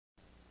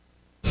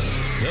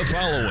The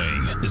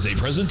following is a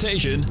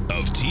presentation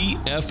of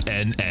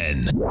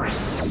TFNN.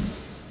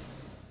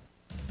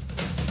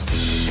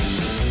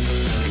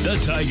 The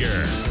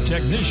Tiger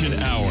Technician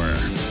Hour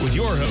with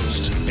your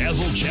host,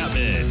 Basil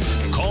Chapman.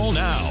 Call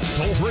now,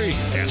 toll free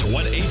at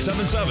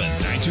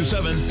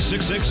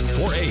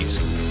 1-877-927-6648.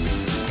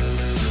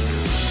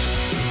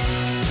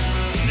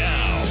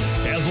 Now,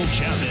 Basil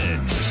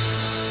Chapman.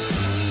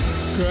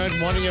 Good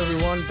morning,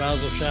 everyone.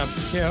 Basil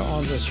Chapman here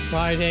on this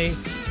Friday,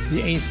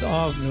 the 8th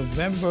of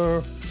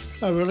November.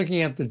 We're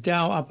looking at the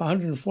Dow up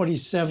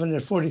 147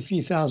 at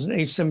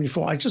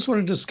 43,874. I just want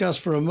to discuss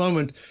for a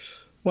moment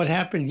what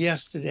happened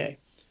yesterday.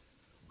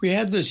 We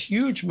had this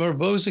huge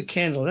Barbosa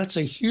candle. That's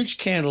a huge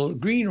candle,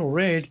 green or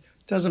red,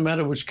 doesn't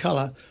matter which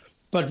color.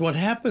 But what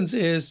happens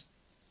is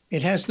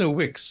it has no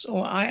wicks.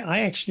 Or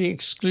I actually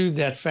exclude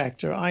that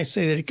factor. I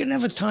say that it can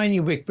have a tiny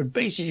wick, but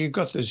basically you've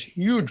got this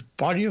huge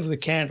body of the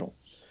candle.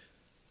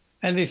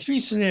 And there are three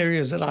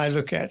scenarios that I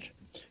look at.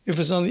 If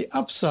it's on the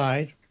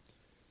upside,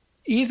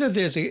 either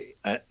there's a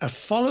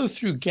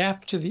follow-through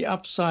gap to the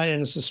upside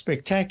and it's a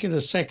spectacular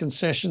second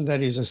session,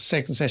 that is a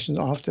second session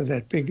after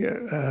that big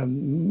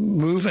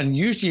move, and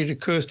usually it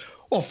occurs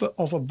off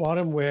a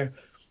bottom where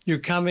you're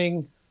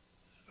coming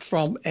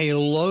from a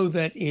low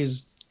that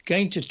is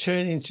going to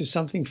turn into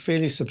something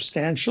fairly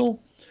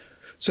substantial.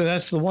 So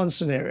that's the one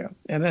scenario,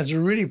 and that's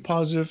really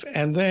positive,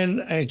 and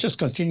then it just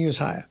continues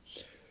higher.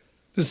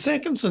 The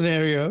second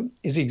scenario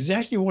is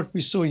exactly what we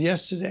saw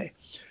yesterday.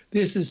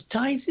 There's this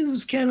tiny, see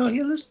this candle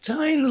here, this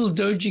tiny little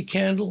doji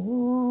candle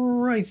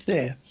right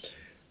there.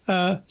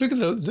 Look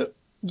at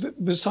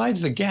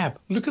besides the gap,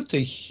 look at the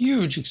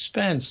huge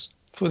expanse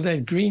for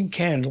that green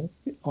candle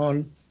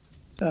on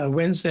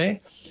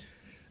Wednesday.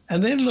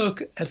 And then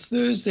look at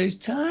Thursday's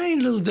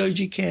tiny little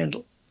doji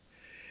candle.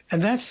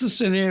 And that's the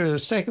scenario. The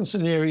second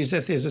scenario is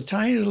that there's a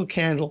tiny little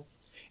candle.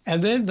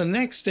 And then the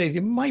next day,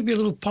 there might be a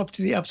little pop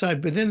to the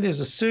upside, but then there's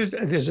a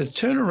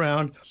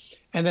turnaround,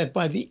 and that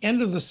by the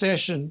end of the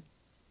session,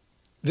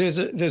 there's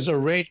a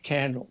red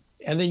candle.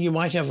 And then you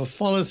might have a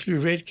follow-through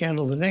red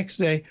candle the next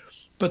day,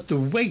 but the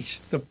weight,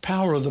 the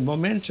power, the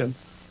momentum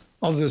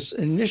of this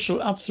initial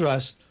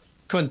upthrust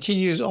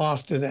continues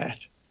after that.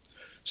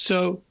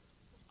 So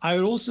I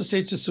would also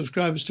say to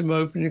subscribers to my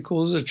opening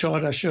calls, a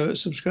chart I show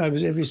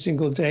subscribers every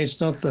single day. It's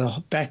not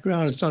the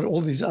background. It's not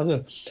all these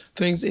other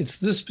things. It's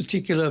this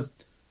particular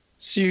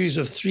series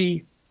of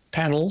three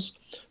panels.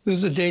 This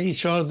is a daily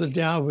chart of the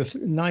Dow with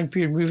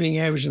 9-period moving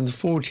average in the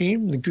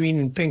 14, the green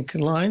and pink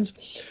lines,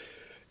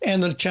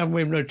 and the Chapman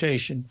wave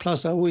notation.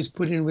 Plus, I always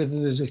put in whether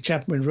there's a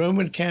Chapman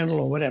Roman candle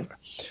or whatever.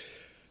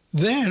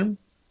 Then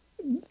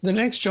the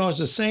next chart is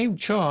the same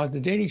chart, the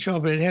daily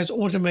chart, but it has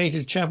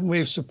automated Chapman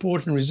wave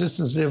support and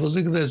resistance levels.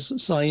 Look at this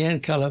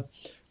cyan color,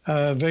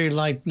 very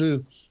light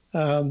blue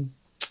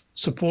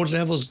support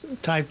levels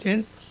typed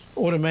in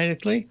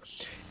automatically.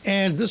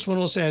 And this one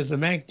also has the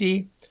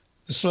MACD,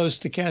 the slow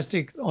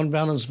stochastic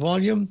on-balance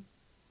volume,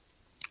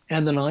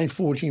 and the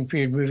 9-14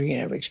 period moving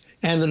average,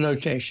 and the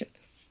notation.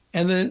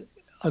 And then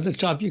at the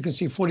top, you can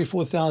see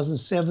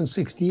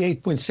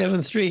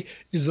 44,768.73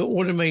 is the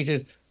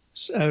automated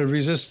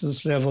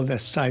resistance level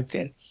that's typed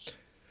in.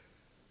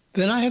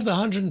 Then I have the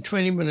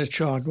 120-minute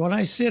chart. What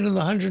I said in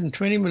the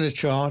 120-minute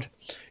chart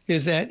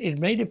is that it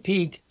made a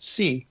peak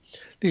C.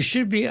 There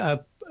should be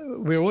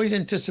we're always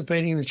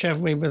anticipating the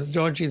Chapman wave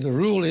methodology. The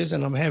rule is,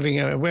 and I'm having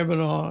a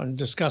webinar and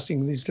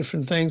discussing these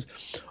different things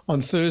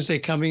on Thursday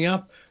coming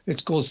up.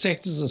 It's called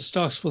Sectors and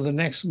Stocks for the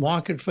Next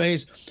Market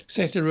Phase.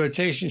 Sector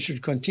rotation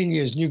should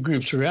continue as new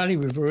groups rally.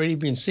 We've already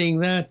been seeing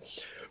that.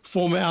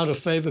 Former out of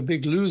favor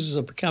big losers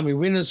are becoming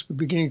winners. We're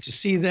beginning to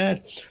see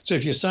that. So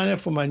if you sign up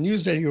for my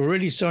newsletter, you're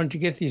already starting to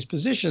get these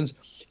positions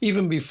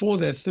even before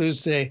that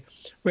Thursday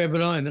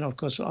webinar. And then, of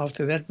course,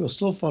 after that, we'll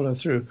still follow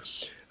through.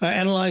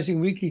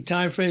 Analyzing weekly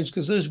timeframes,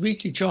 because those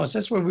weekly charts,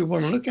 that's what we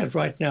want to look at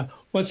right now.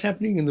 What's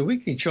happening in the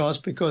weekly charts,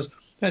 because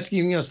that's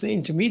giving us the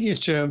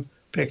intermediate term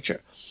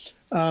picture.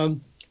 And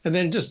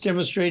then just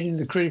demonstrating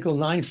the critical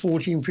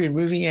 9-14 period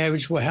moving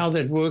average, how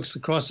that works, the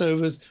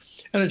crossovers,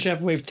 and the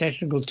Chapman wave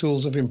technical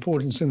tools of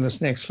importance in this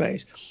next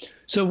phase.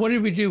 So what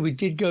did we do? We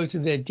did go to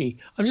that D.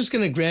 I'm just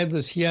going to grab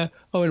this here.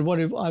 Oh, and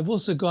what I've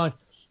also got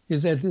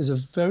is that there's a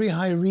very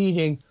high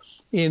reading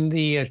in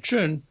the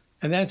Trin,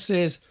 and that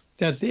says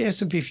that the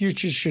S&P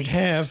futures should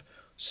have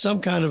some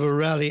kind of a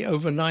rally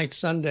overnight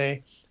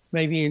Sunday,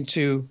 maybe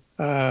into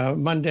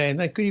Monday, and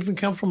that could even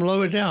come from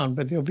lower down,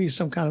 but there'll be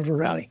some kind of a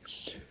rally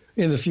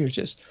in the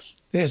futures,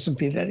 the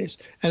S&P that is.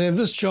 And then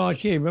this chart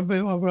here,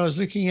 remember what I was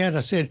looking at?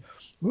 I said,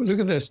 look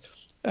at this.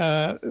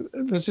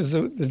 This is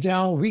the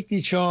Dow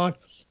weekly chart,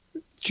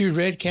 two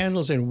red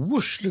candles, and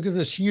whoosh, look at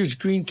this huge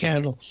green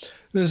candle.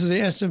 This is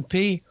the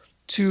S&P,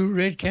 two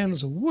red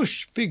candles,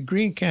 whoosh, big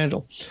green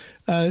candle.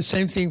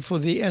 Same thing for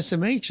the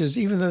SMHs,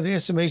 even though the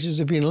SMHs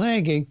have been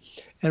lagging.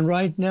 And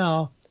right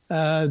now,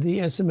 the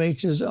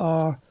SMHs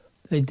are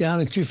they're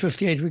down at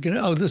 258.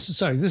 This is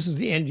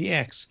the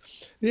NDX.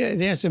 The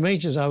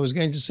SMHs, I was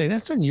going to say,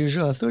 that's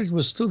unusual. I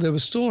thought they were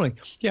stalling.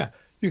 Yeah,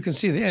 you can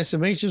see the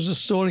SMHs are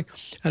stalling.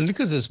 And look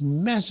at this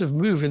massive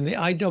move in the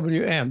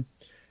IWM.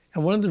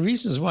 And one of the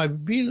reasons why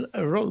I've been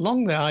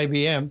along the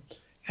IBM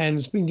and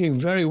it's been doing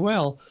very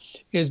well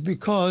is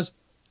because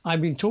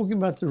I've been talking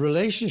about the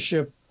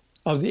relationship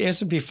of the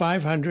S&P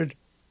 500.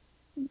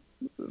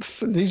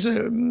 These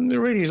are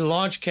really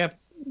large cap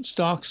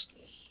stocks.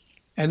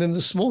 And then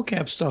the small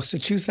cap stocks, the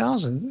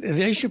 2000,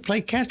 they should play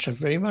catch up,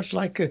 very much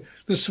like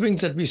the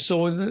swings that we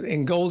saw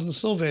in gold and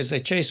silver as they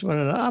chase one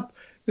another up.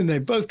 Then they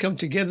both come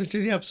together to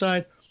the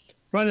upside,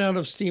 run out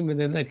of steam, and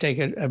then they take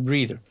a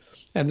breather.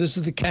 And this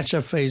is the catch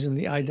up phase in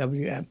the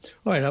IWM.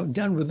 All right, I'm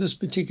done with this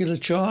particular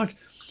chart.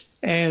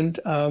 And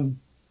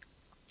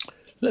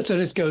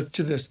let's go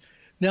to this.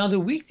 Now, the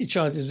weekly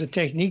chart is a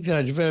technique that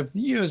I developed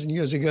years and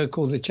years ago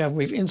called the Chapman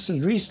Wave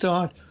Instant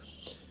Restart.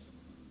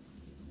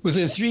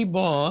 Within 3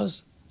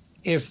 bars,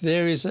 if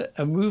there is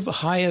a move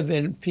higher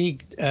than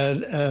peak,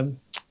 I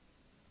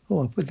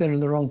put that in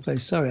the wrong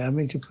place. Sorry, I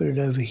meant to put it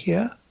over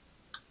here.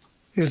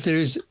 If there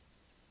is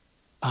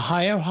a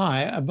higher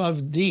high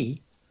above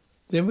D,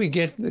 then we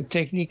get the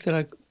technique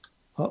that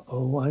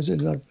why is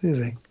it not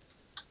moving?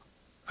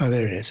 Oh,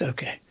 there it is.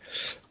 Okay.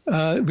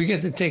 We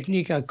get the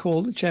technique I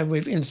call the Chapman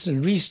Wave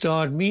Instant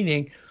Restart,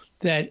 meaning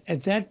that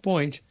at that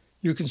point,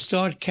 you can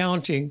start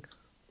counting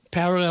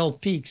parallel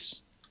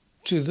peaks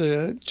to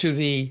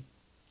the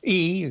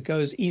E. It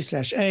goes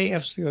E/A,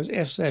 F goes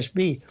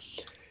F/B.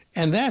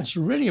 And that's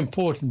really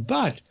important.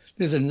 But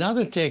there's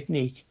another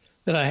technique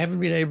that I haven't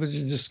been able to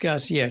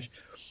discuss yet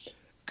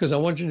because I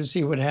wanted to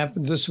see what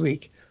happened this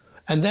week.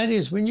 And that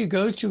is when you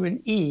go to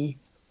an E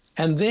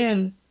and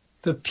then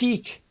the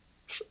peak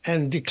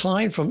and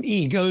decline from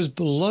E goes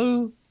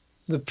below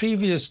the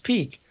previous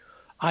peak,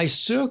 I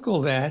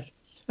circle that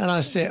and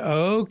I say,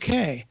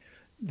 okay,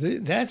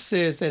 that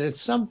says that at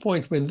some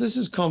point when this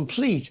is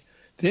complete,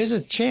 there's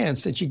a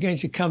chance that you're going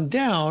to come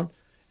down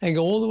and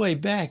go all the way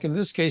back, in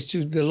this case,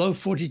 to the low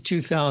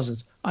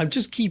 42,000s. I'm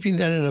just keeping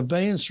that in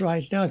abeyance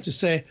right now to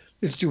say,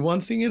 let's do one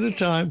thing at a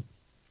time.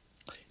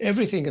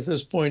 Everything at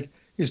this point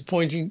is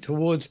pointing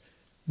towards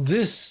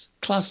this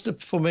cluster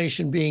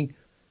formation being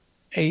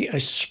a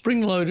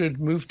spring-loaded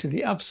move to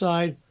the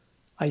upside.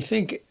 I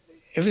think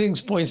everything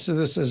points to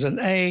this as an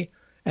A,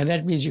 and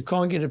that means you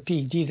can't get a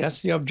peak D.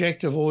 That's the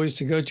objective, always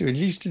to go to at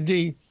least a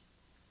D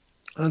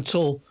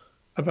until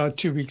about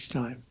 2 weeks'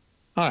 time.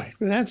 All right,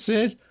 with that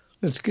said,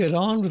 let's get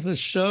on with the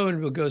show,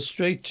 and we'll go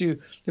straight to,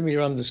 let me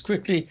run this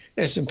quickly,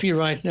 S&P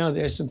right now.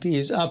 The S&P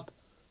is up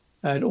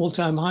at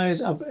all-time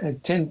highs, up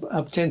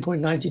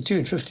 10.92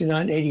 at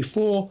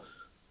 59.84.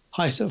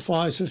 High so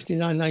far is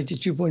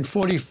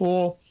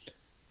 59.92.44.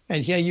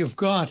 And here you've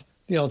got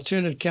the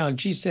alternate count,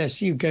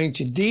 G/C going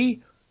to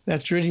D.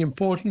 That's really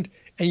important.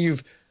 And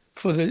you've,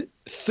 for the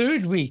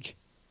third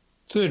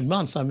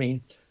month,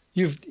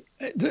 you've,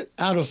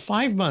 out of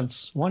 5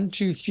 months, 1,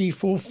 2, 3,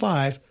 4,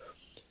 5,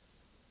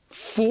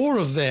 4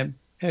 of them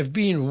have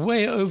been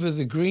way over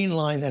the green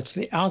line. That's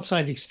the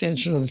outside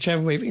extension of the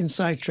Chapman Wave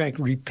inside track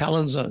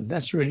repellent zone.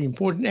 That's really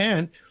important.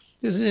 And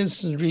there's an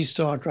instant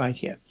restart right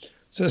here.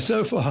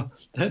 So far,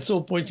 that's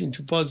all pointing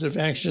to positive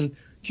action.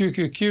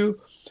 QQQ.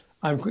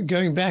 I'm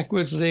going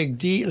backwards, leg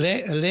D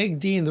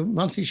in the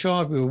monthly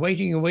chart. We were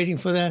waiting and waiting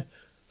for that.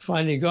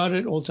 Finally got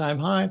it, all-time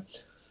high.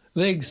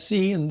 Leg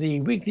C in the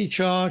weekly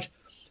chart.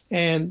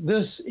 And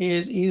this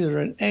is either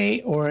an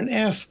A or an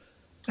F,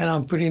 and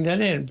I'm putting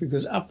that in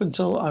because up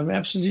until I'm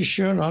absolutely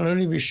sure, and I'll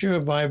only be sure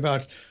by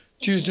about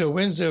Tuesday or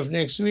Wednesday of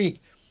next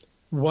week,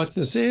 what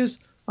this is,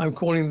 I'm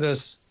calling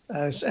this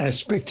a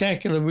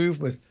spectacular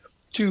move with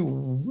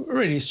 2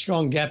 really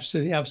strong gaps to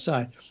the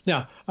upside.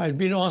 Now, I've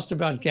been asked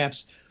about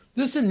gaps.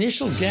 This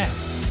initial gap,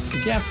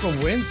 the gap from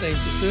Wednesday to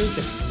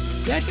Thursday,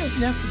 that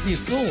doesn't have to be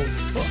filled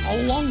for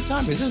a long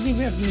time. It doesn't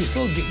even have to be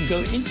filled. You can go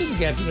into the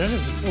gap. You don't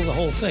have to fill the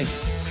whole thing.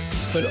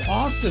 But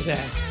after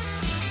that,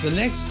 the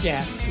next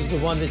gap is the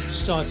one that you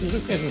start to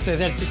look at and say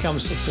that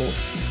becomes support.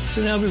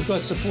 So now we've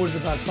got support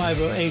at about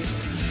 508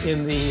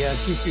 in the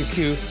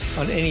QQQ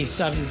on any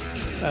sudden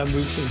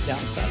move to the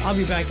downside. I'll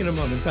be back in a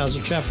moment.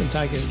 Basil Chapman,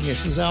 Tiger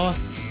Ignitions Hour,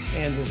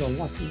 and there's a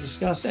lot to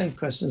discuss and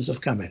questions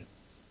have come in.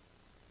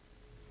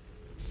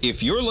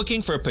 If you're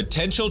looking for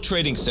potential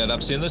trading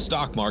setups in the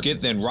stock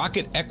market, then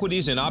Rocket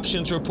Equities and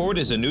Options Report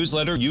is a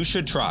newsletter you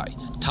should try.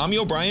 Tommy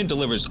O'Brien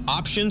delivers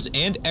options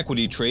and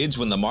equity trades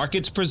when the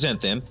markets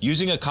present them,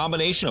 using a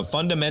combination of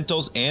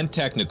fundamentals and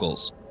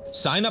technicals.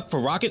 Sign up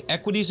for Rocket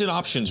Equities and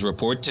Options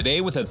Report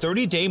today with a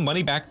 30-day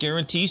money-back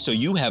guarantee so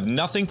you have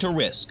nothing to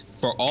risk.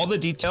 For all the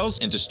details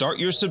and to start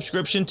your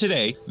subscription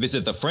today,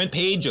 visit the front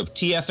page of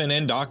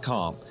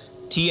TFNN.com.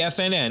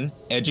 TFNN,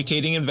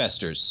 educating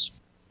investors.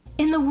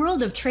 In the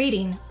world of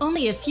trading,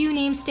 only a few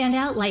names stand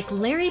out like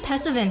Larry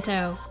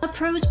Pesavento, a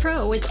pro's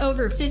pro with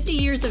over 50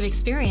 years of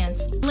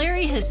experience.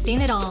 Larry has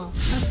seen it all.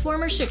 A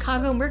former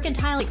Chicago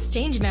Mercantile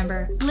Exchange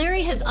member,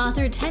 Larry has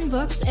authored 10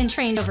 books and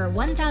trained over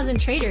 1,000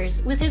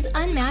 traders with his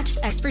unmatched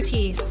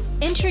expertise.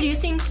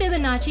 Introducing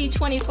Fibonacci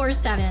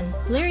 24/7,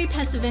 Larry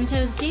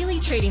Pesavento's daily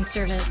trading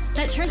service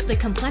that turns the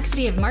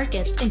complexity of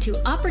markets into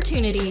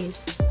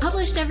opportunities.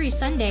 Published every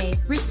Sunday,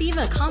 receive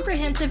a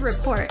comprehensive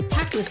report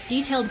packed with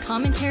detailed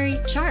commentary,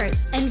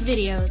 charts, and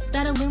videos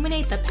that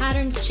illuminate the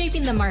patterns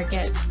shaping the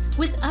markets,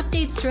 with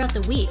updates throughout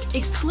the week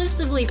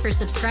exclusively for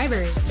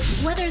subscribers.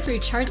 Whether through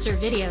charts or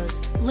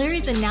videos,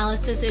 Larry's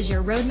analysis is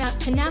your roadmap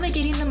to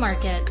navigating the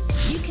markets.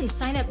 You can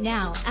sign up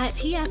now at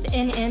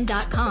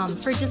TFNN.com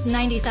for just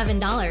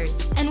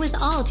 $97. And with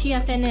all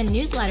TFNN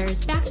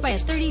newsletters backed by a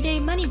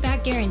 30-day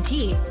money-back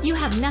guarantee, you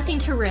have nothing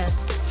to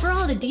risk. For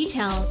all the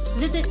details,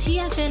 visit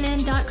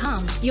TFNN.com.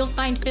 You'll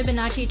find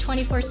Fibonacci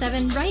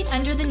 24/7 right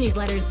under the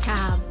newsletters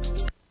tab.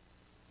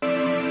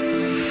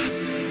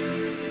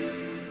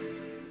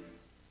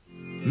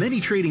 Many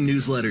trading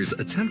newsletters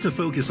attempt to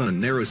focus on a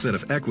narrow set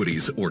of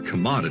equities or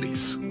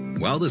commodities.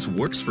 While this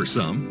works for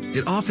some,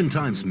 it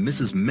oftentimes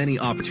misses many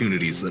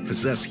opportunities that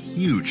possess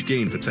huge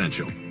gain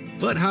potential.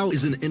 But how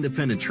is an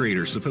independent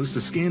trader supposed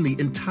to scan the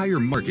entire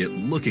market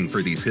looking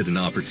for these hidden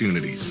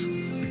opportunities?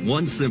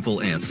 One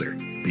simple answer: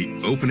 the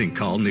opening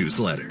call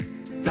newsletter.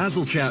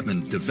 Basil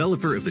Chapman,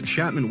 developer of the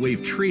Chapman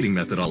Wave trading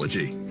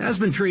methodology, has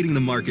been trading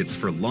the markets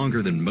for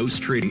longer than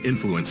most trading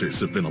influencers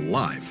have been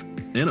alive.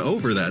 And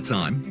over that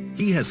time,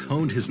 he has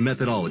honed his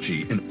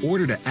methodology in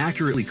order to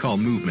accurately call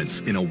movements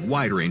in a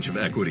wide range of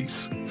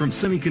equities, from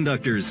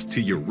semiconductors to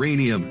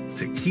uranium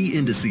to key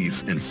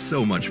indices and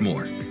so much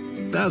more.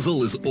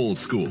 Basil is old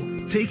school,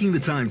 taking the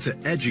time to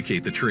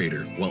educate the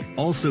trader while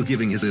also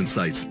giving his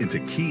insights into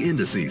key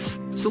indices,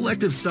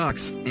 selective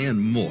stocks,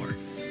 and more.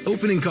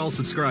 Opening call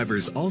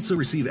subscribers also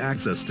receive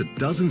access to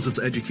dozens of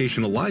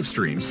educational live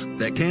streams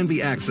that can be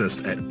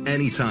accessed at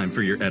any time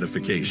for your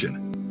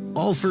edification.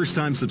 All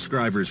first-time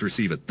subscribers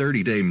receive a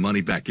 30-day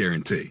money-back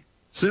guarantee.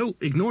 So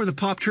ignore the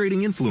pop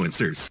trading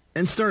influencers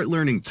and start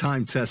learning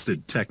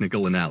time-tested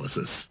technical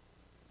analysis.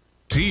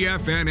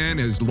 TFNN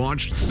has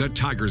launched the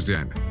Tiger's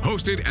Den,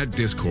 hosted at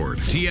Discord.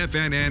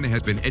 TFNN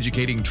has been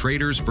educating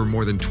traders for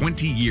more than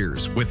 20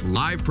 years with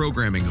live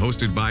programming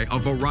hosted by a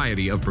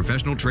variety of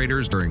professional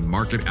traders during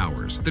market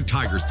hours. The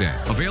Tiger's Den,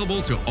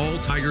 available to all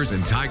tigers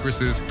and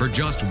tigresses for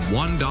just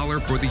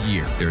 $1 for the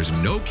year. There's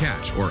no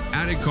catch or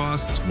added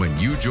costs when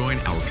you join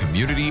our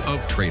community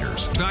of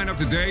traders. Sign up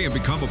today and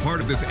become a part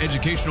of this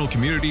educational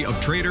community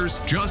of traders.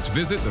 Just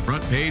visit the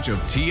front page of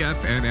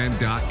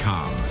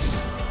TFNN.com.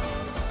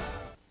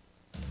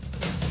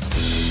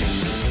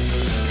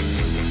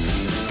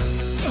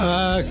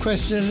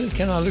 Question,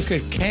 can I look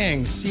at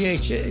Kang,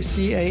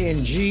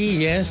 C-A-N-G?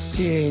 Yes,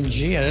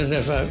 C-A-N-G. I don't know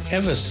if I've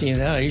ever seen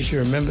that. I usually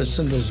remember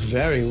symbols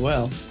very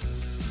well.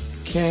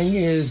 Kang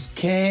is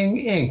Kang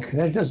Inc.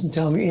 That doesn't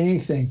tell me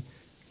anything.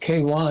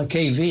 KY,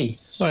 KV.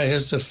 All right,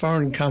 it's a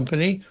foreign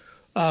company.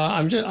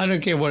 I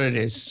don't care what it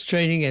is. It's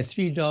trading at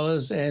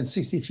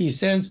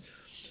 $3.63.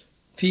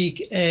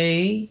 Peak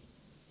A,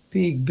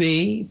 peak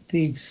B,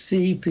 peak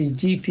C, peak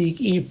D, peak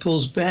E,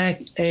 pulls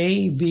back,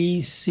 A, B,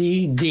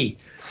 C, D.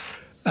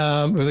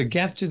 With a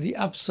gap to the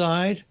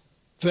upside,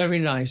 very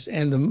nice.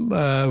 And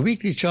the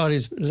weekly chart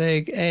is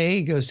leg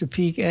A, goes to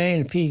peak A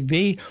and peak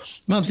B.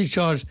 Monthly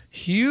chart,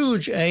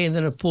 huge A, and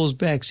then it pulls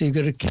back. So you've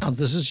got to count.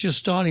 This is your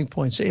starting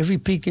point. So every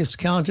peak gets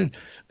counted.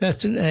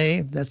 That's an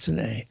A, that's an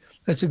A.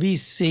 That's a B,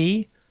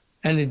 C,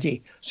 and a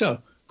D. So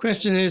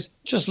question is,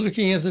 just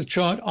looking at the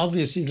chart,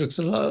 obviously it looks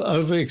a little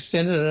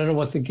overextended. I don't know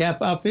what the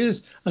gap up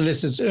is,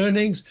 unless it's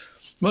earnings.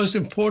 Most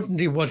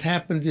importantly, what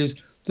happened is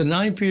the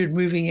 9-period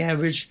moving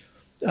average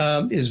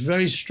is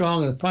very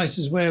strong. The price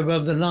is way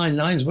above the 9.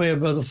 9's way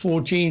above the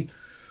 14.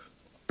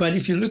 But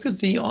if you look at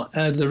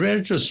the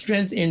relative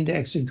strength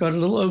index, it got a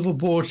little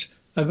overbought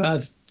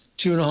about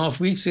 2.5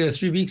 weeks ago,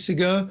 3 weeks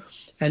ago,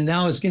 and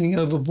now it's getting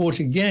overbought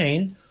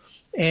again.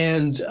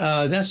 And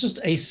that's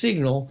just a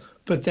signal.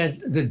 But that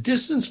the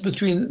distance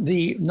between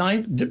the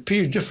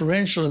 9-period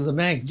differential and the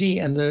MACD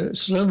and the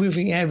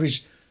slow-moving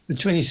average, the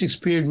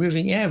 26-period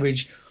moving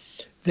average,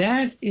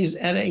 that is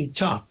at a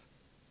top.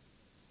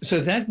 So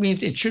that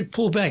means it should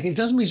pull back. It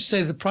doesn't mean to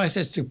say the price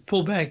has to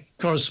pull back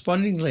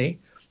correspondingly,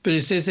 but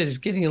it says that it's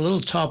getting a little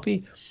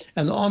toppy,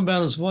 and the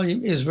on-balance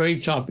volume is very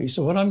toppy.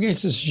 So what I'm going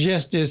to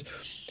suggest is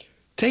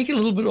take it a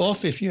little bit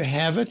off if you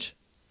have it.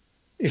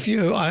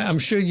 I'm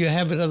sure you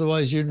have it,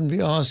 otherwise you wouldn't be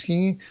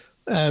asking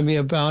me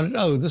about it.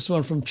 Oh, this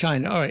one from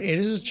China. All right, it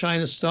is a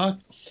China stock,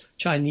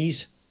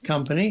 Chinese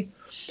company.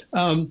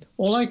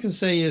 All I can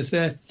say is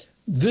that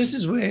this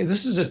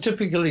is a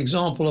typical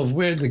example of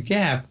where the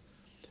gap.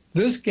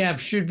 This gap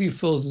should be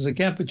filled. There's a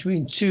gap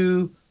between it's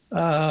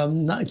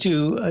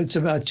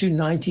about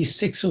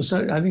 296 or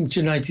so, I think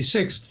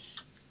 296,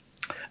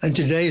 and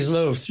today's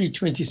low of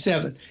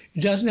 327.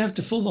 It doesn't have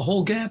to fill the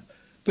whole gap,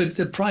 but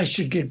the price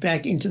should get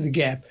back into the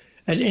gap.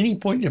 At any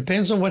point, it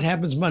depends on what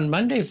happens on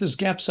Monday. If this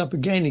gap's up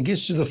again and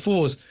gets to the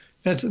 4s,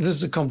 this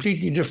is a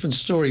completely different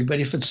story.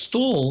 But if it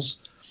stalls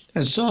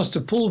and starts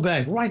to pull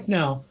back right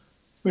now,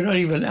 we're not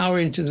even an hour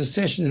into the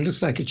session. It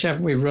looks like a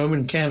Chapman Wave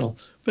Roman candle.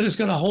 But it's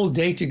got a whole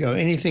day to go.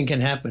 Anything can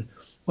happen.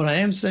 What I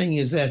am saying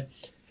is that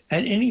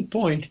at any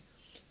point,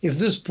 if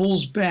this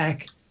pulls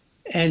back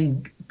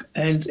and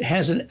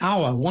has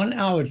 1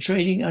 hour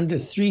trading under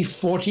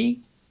 340,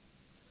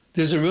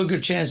 there's a real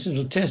good chance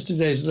it'll test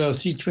today's low of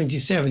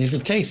 327. If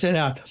it takes that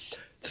out,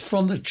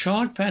 from the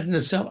chart pattern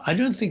itself, I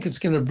don't think it's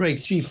going to break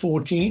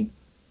 314.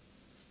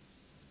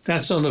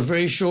 That's on the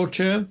very short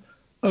term.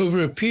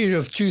 Over a period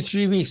of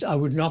 2-3 weeks, I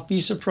would not be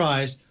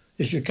surprised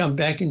if you come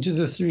back into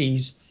the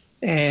threes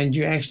and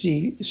you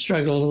actually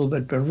struggle a little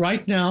bit. But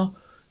right now,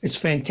 it's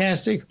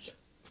fantastic.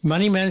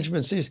 Money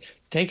management says,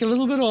 take a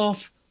little bit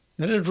off,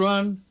 let it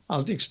run.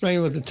 I'll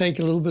explain what the take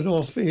a little bit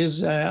off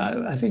is.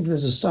 I think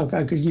there's a stock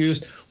I could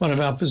use, one of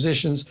our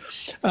positions.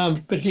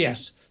 But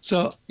yes,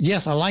 so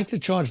yes, I like the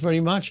chart very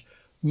much.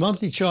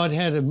 Monthly chart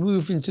had a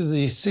move into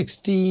the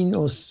 16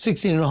 or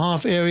 16 and a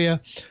half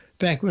area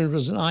back when it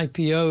was an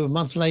IPO. A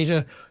month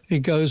later,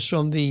 it goes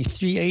from the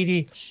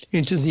 380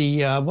 into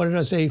the,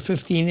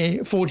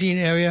 14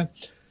 area.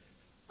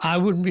 I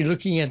wouldn't be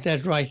looking at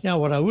that right now.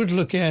 What I would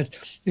look at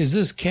is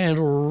this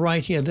candle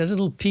right here, the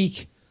little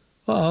peak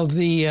of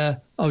the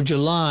of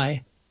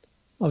July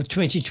of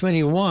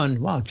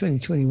 2021. Wow,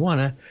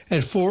 2021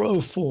 at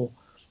 404.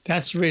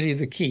 That's really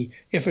the key.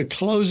 If it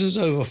closes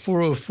over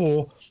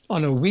 404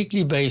 on a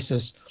weekly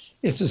basis,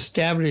 it's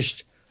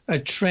established a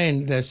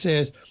trend that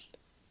says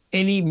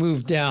any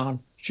move down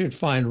should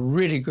find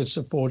really good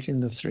support in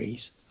the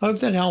threes. Hope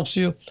that helps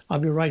you. I'll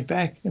be right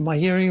back. Am I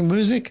hearing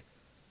music?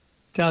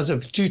 Dow's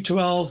up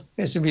 212,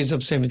 S&P is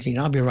up 17.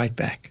 I'll be right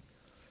back.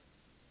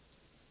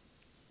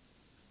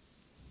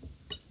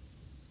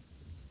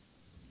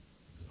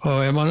 Oh,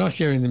 am I not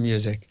hearing the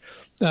music?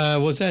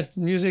 Was that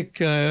music?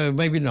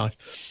 Maybe not.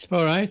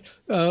 All right.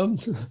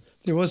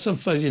 There was some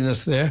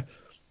fuzziness there.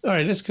 All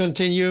right, let's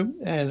continue,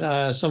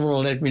 and someone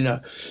will let me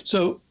know.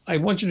 So I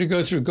want you to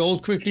go through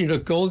gold quickly.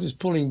 Look, gold is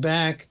pulling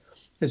back.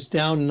 It's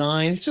down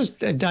 9. It's just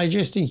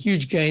digesting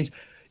huge gains.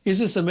 Is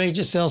this a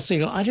major sell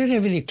signal? I don't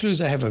have any clues.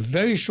 I have a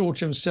very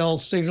short-term sell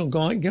signal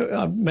going.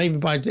 Maybe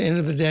by the end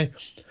of the day,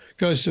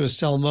 goes to a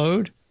sell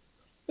mode.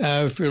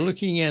 If you're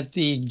looking at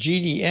the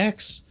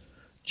GDX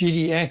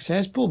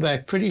has pulled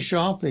back pretty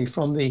sharply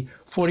from the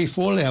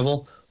 44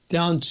 level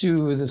down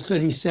to the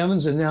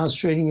 37s, and now it's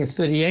trading at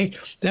 38.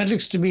 That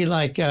looks to me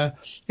like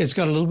it's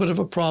got a little bit of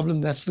a problem.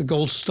 That's the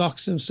gold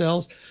stocks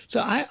themselves.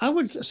 So I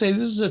would say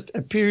this is a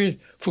period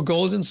for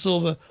gold and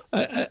silver,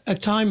 a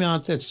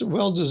timeout that's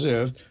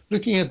well-deserved.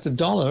 Looking at the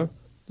dollar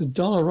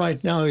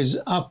right now is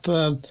up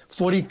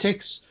 40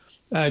 ticks.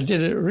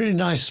 Did a really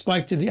nice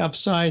spike to the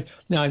upside.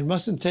 Now, it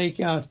mustn't take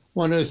out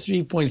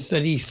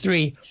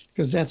 103.33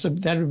 because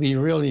that would be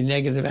really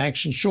negative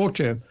action short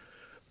term.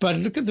 But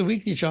look at the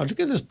weekly chart. Look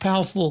at this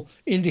powerful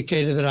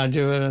indicator that I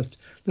do.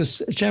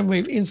 This Chapman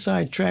Wave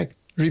inside track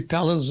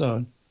repellent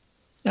zone.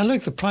 Now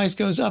look, the price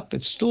goes up.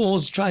 It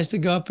stalls, tries to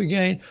go up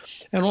again.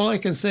 And all I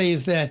can say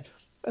is that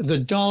the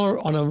dollar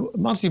on a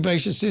monthly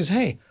basis says,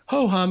 hey,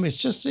 ho-hum, it's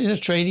just in a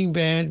trading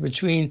band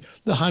between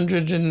the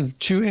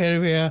 102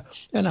 area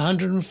and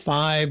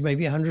 105,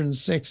 maybe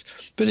 106.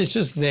 But it's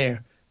just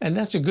there. And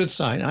that's a good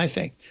sign, I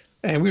think.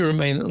 And we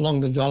remain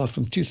along the dollar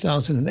from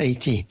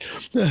 2018.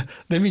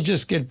 Let me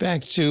just get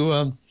back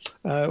to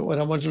what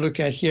I want to look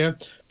at here,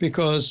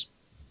 because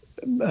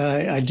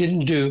I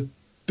didn't do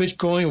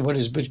Bitcoin. What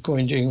is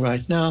Bitcoin doing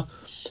right now?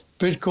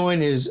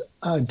 Bitcoin is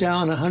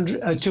down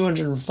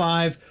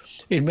 205.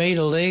 It made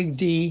a leg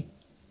D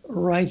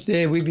right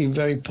there. We've been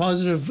very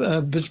positive,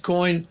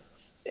 Bitcoin,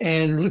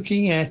 and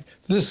looking at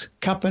this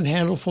cup and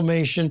handle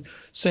formation,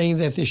 saying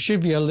that there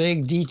should be a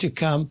leg D to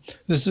come.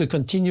 This is a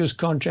continuous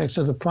contract,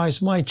 so the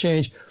price might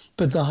change.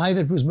 But the high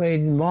that was made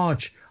in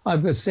March,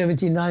 I've got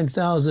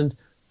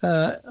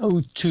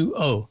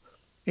 79,020.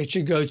 It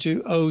should go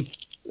to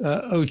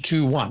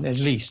 021 at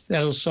least.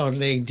 That'll start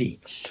leg D.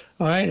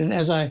 All right, and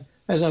as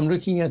I'm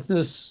looking at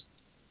this,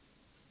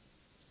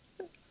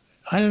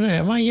 I don't know,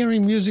 am I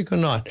hearing music or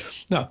not?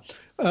 No.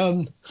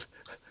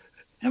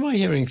 Am I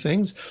hearing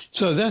things?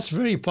 So that's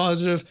very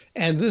positive.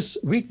 And this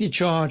weekly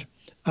chart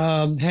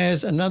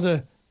has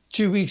another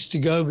 2 weeks to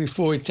go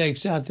before it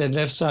takes out that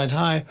left side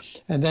high.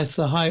 And that's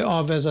the high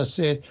of, as I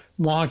said,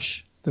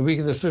 March, the week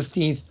of the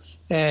 15th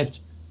at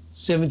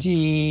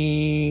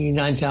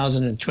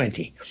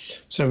 79,020.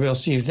 So we'll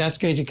see if that's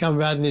going to come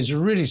about. And there's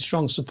really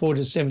strong support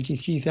at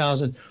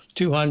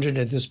 73,200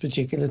 at this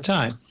particular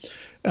time.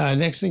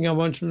 Next thing I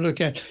want to look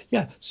at,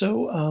 I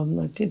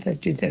did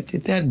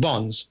that,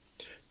 bonds.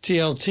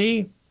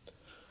 TLT,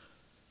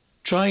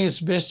 trying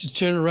its best to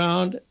turn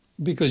around,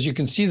 because you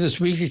can see this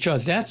weekly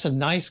chart. That's a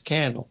nice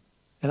candle.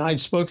 And I'd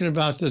spoken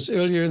about this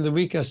earlier in the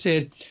week. I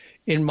said,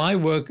 in my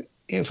work,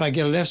 if I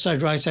get a left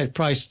side, right side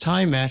price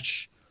time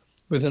match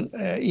with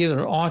either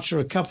an arch or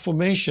a cup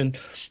formation,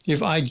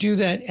 if I do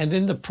that and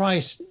then the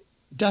price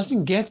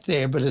doesn't get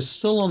there, but is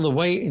still on the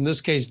way, in this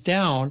case,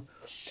 down,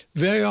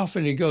 very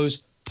often it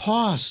goes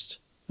past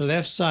the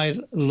left side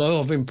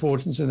low of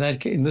importance. In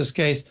this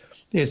case,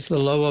 it's the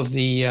low of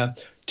the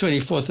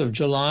 24th of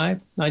July,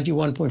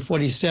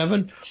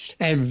 91.47.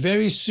 And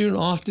very soon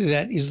after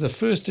that is the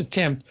first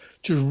attempt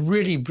to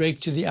really break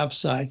to the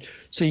upside.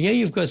 So here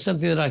you've got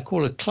something that I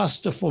call a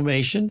cluster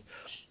formation.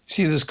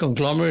 See this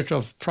conglomerate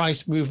of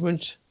price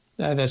movement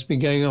That's been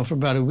going on for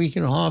about a week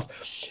and a half.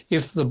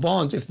 If the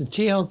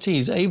TLT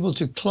is able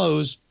to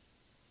close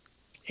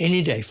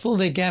any day, fill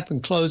their gap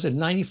and close at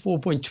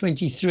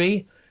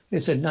 94.23,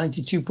 it's at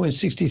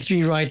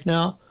 92.63 right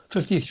now,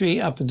 53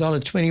 up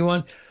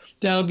 $1.21.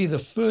 That'll be the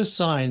first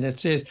sign that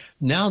says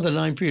now the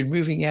 9-period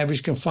moving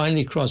average can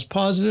finally cross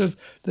positive.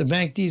 The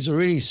MACD is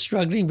already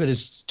struggling, but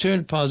it's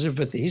turned positive.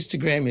 But the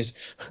histogram is,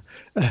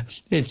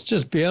 it's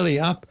just barely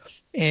up.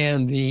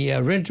 And the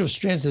relative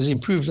strength has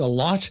improved a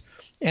lot.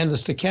 And the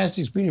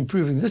stochastic's been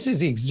improving. This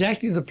is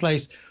exactly the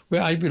place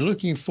where I'd be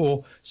looking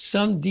for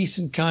some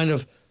decent kind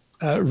of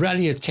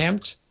rally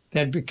attempt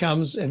that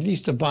becomes at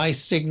least a buy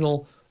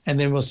signal, and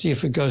then we'll see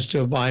if it goes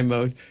to a buy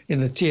mode in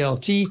the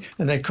TLT,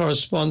 and that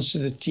corresponds to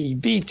the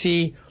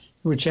TBT,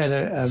 which had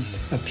a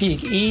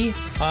peak E.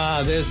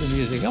 There's the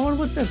music. I wonder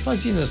what that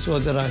fuzziness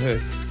was that I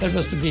heard. That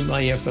must have been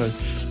my earphones.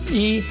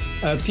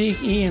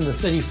 Peak E in the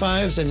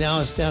 35s, and now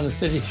it's down to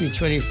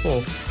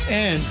 33.24.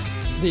 And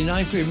the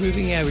 9-period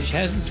moving average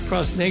hasn't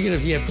crossed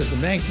negative yet, but the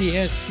MACD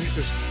has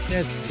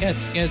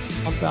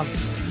come down.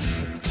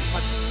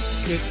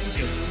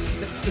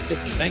 Let's look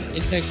at the bank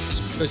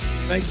index because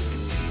the bank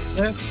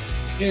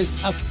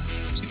is up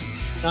to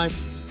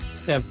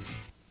 9.7.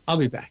 I'll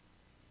be back.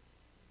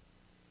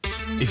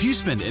 If you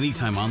spend any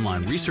time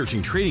online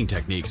researching trading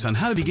techniques on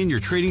how to begin your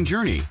trading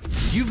journey,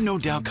 you've no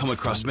doubt come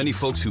across many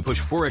folks who push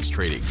Forex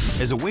trading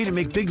as a way to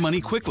make big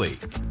money quickly.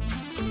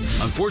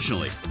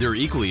 Unfortunately, there are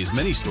equally as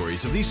many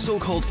stories of these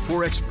so-called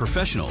Forex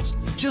professionals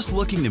just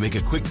looking to make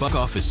a quick buck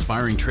off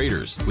aspiring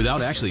traders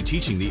without actually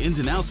teaching the ins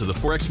and outs of the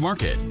Forex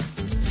market.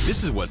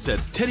 This is what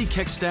sets Teddy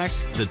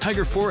Keckstad's The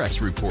Tiger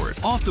Forex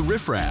Report off the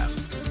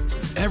riffraff.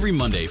 Every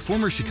Monday,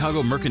 former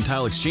Chicago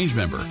Mercantile Exchange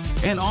member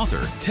and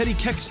author Teddy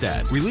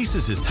Keckstad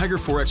releases his Tiger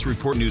Forex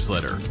Report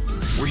newsletter,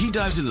 where he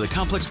dives into the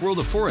complex world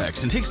of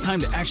Forex and takes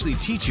time to actually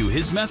teach you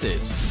his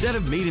methods that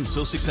have made him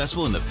so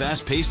successful in the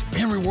fast-paced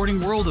and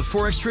rewarding world of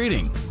Forex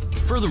trading.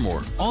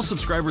 Furthermore, all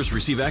subscribers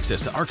receive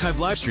access to archived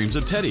live streams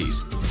of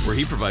Teddy's, where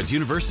he provides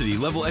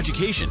university-level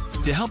education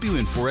to help you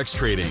in Forex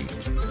trading.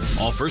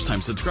 All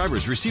first-time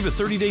subscribers receive a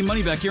 30-day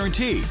money-back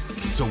guarantee.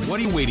 So what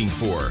are you waiting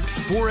for?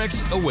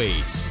 Forex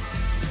awaits.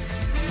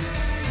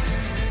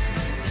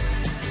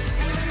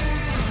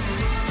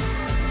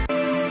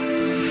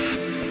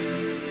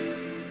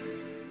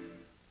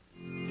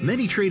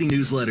 Many trading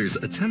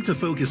newsletters attempt to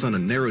focus on a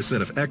narrow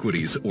set of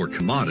equities or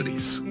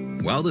commodities.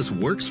 While this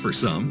works for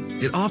some,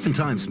 it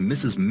oftentimes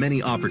misses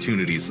many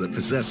opportunities that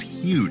possess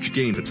huge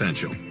gain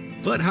potential.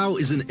 But how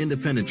is an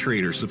independent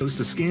trader supposed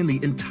to scan the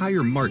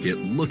entire market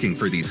looking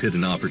for these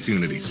hidden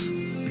opportunities?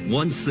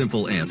 One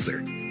simple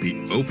answer: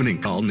 the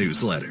opening call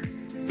newsletter.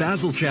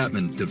 Basil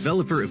Chapman,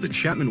 developer of the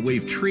Chapman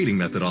Wave trading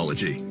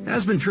methodology,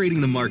 has been trading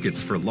the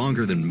markets for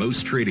longer than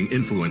most trading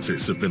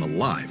influencers have been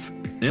alive.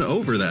 And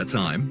over that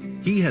time,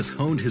 he has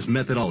honed his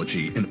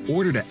methodology in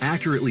order to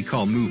accurately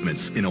call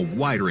movements in a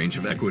wide range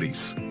of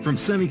equities, from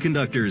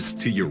semiconductors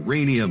to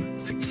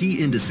uranium to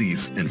key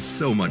indices and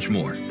so much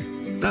more.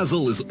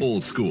 Basil is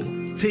old school,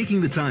 taking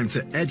the time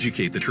to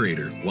educate the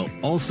trader while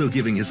also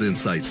giving his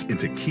insights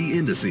into key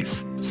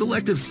indices,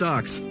 selective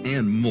stocks,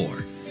 and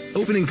more.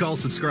 Opening call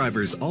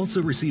subscribers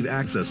also receive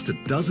access to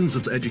dozens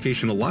of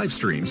educational live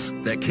streams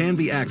that can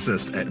be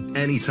accessed at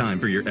any time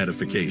for your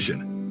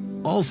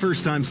edification. All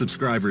first-time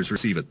subscribers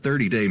receive a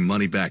 30-day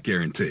money-back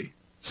guarantee.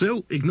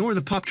 So ignore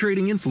the pop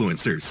trading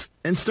influencers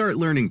and start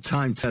learning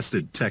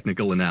time-tested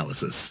technical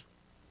analysis.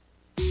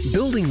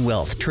 Building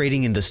wealth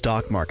trading in the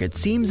stock market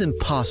seems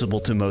impossible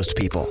to most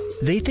people.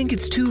 They think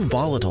it's too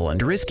volatile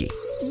and risky.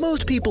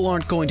 Most people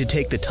aren't going to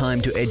take the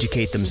time to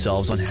educate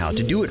themselves on how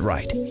to do it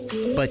right.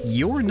 But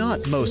you're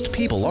not most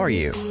people, are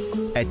you?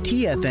 At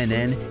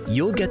TFNN,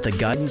 you'll get the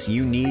guidance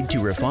you need to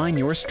refine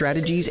your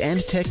strategies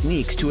and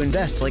techniques to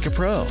invest like a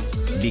pro.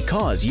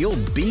 Because you'll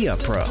be a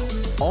pro.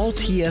 All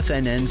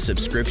TFNN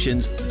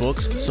subscriptions,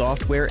 books,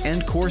 software,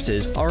 and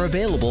courses are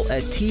available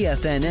at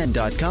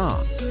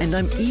TFNN.com. And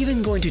I'm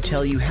even going to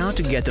tell you how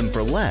to get them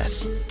for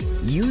less.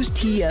 Use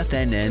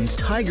TFNN's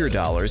Tiger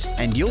Dollars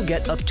and you'll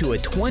get up to a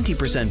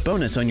 20%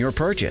 bonus on your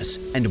purchase.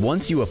 And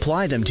once you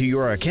apply them to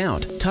your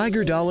account,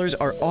 Tiger Dollars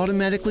are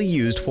automatically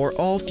used for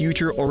all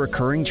future or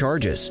recurring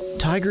charges.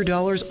 Tiger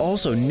Dollars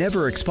also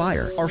never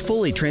expire, are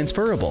fully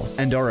transferable,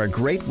 and are a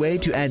great way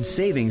to add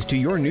savings to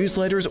your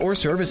newsletters or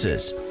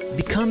services.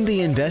 Become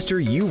the investor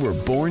you were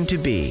born to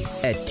be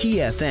at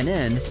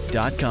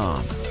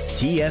TFNN.com.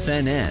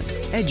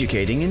 TFNN,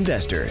 educating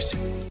investors.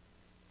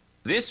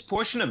 This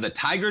portion of the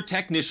Tiger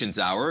Technicians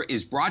Hour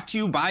is brought to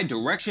you by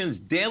Direxion's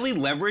daily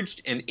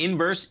leveraged and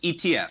inverse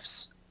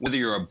ETFs. Whether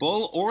you're a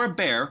bull or a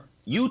bear,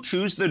 you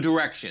choose the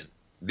direction.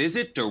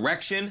 Visit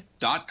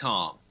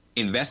Direxion.com.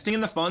 Investing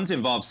in the funds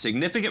involves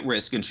significant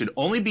risk and should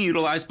only be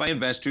utilized by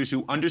investors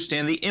who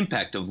understand the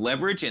impact of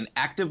leverage and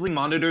actively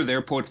monitor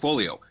their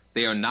portfolio.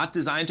 They are not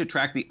designed to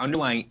track the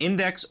underlying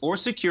index or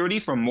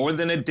security for more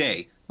than a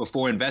day.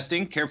 Before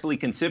investing, carefully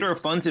consider a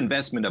fund's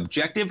investment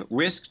objective,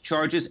 risk,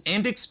 charges,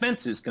 and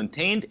expenses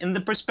contained in the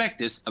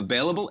prospectus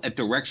available at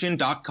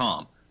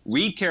Direxion.com.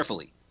 Read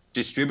carefully.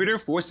 Distributor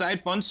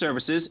Foreside Fund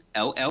Services,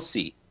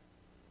 LLC.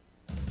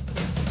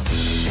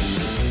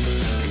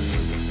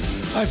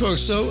 Hi,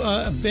 folks.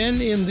 So,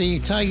 Ben in the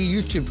Tiger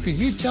YouTube, could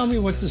you tell me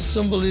what the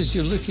symbol is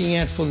you're looking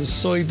at for the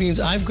soybeans?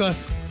 I've got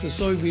the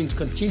soybeans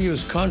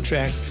continuous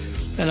contract,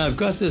 and I've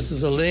got this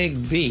as a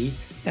leg B,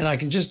 and I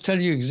can just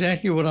tell you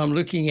exactly what I'm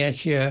looking at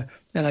here,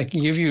 and I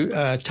can give you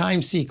a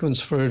time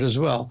sequence for it as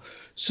well.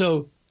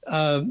 So,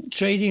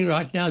 trading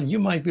right now, you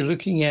might be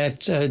looking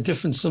at a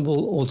different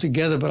symbol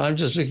altogether, but I'm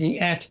just looking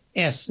at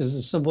S as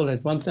a symbol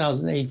at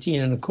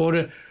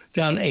 1,018.25,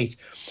 down 8.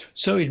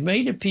 So it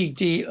made a peak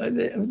D.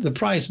 The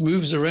price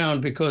moves around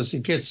because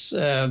it gets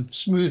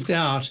smoothed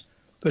out,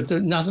 but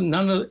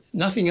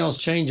nothing else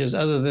changes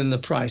other than the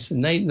price. The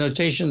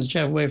notation, the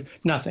Chapman wave,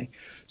 nothing.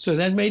 So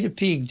that made a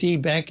peak D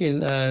back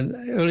in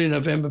early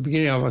November,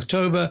 beginning of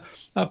October,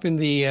 up in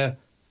the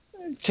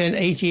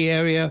 1080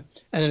 area,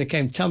 and then it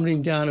came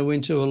tumbling down and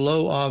went to a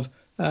low of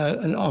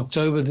on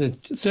October the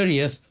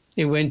 30th.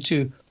 It went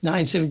to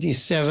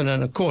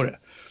 977.25.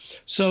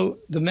 So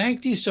the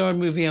MACD started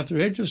moving up, the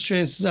relative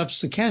strength is up,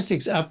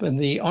 stochastics up, and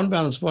the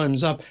on-balance volume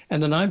is up,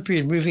 and the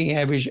 9-period moving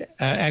average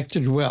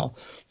acted well.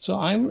 So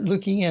I'm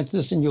looking at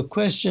this, and your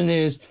question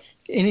is,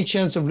 any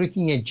chance of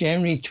looking at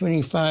January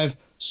 25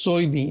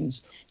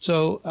 soybeans?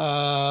 So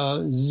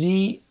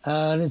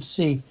let's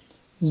see,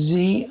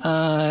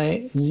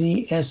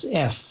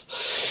 ZSF.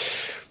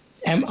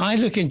 Am I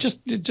looking,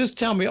 just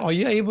tell me, are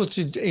you able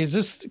to,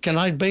 can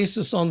I base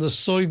this on the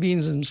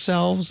soybeans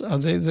themselves? Are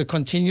they the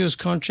continuous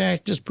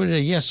contract? Just put it a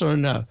yes or a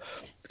no,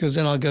 because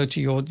then I'll go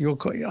to your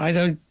I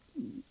don't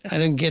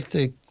get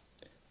the,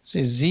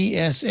 say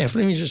ZSF.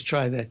 Let me just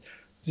try that.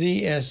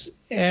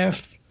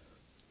 ZSF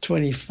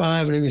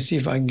 25. Let me see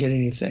if I can get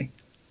anything.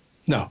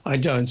 No, I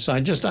don't. So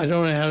I don't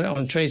know how to,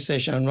 on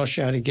TradeStation, I'm not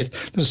sure how to get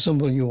the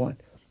symbol you want.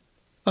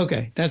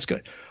 Okay, that's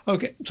good.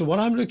 Okay, so what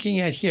I'm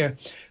looking at here,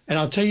 and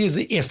I'll tell you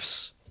the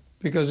ifs,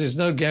 because there's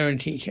no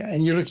guarantee here.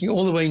 And you're looking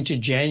all the way into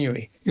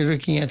January. You're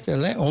looking at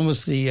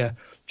almost the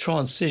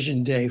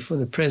transition day for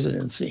the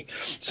presidency.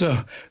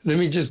 So let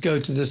me just go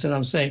to this, and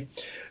I'm saying,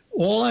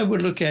 all I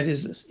would look at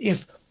is this.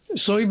 If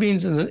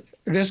soybeans,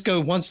 let's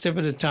go one step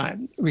at a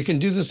time. We can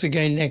do this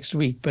again next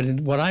week, but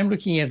what I'm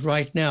looking at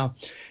right now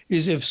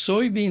is if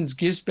soybeans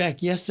gives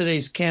back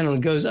yesterday's candle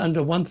and goes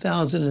under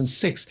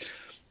 1,006,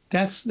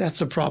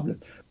 that's a problem.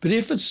 But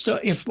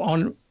if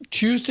on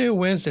Tuesday or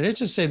Wednesday, let's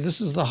just say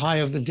this is the high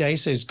of the day,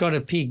 so it's got a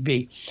peak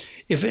B.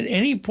 If at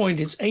any point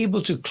it's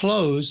able to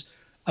close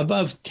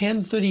above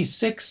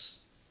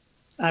 1036,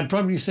 I'd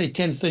probably say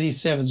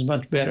 1037 is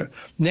much better.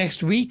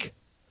 Next week,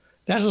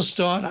 that'll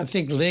start, I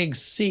think, leg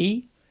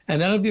C, and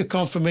that'll be a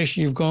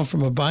confirmation you've gone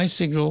from a buy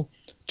signal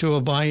to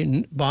a buy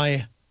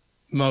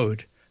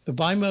mode. The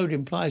buy mode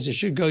implies it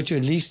should go to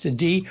at least a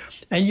D,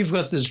 and you've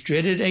got this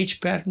dreaded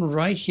H pattern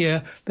right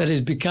here that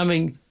is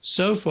becoming,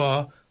 so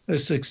far, a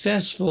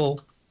successful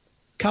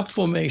cup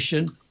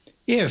formation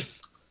if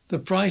the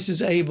price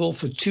is able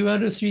for 2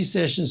 out of 3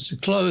 sessions to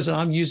close, and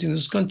I'm using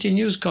this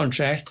continuous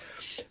contract,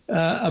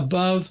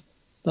 above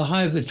the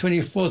high of the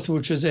 24th,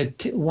 which was at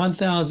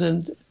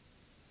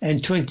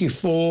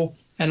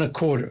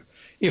 1,024.25.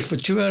 If for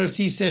 2 out of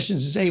 3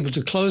 sessions is able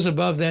to close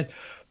above that,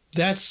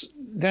 that's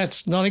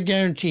not a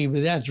guarantee,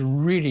 but that's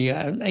really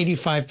an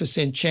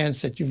 85%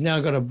 chance that you've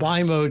now got a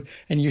buy mode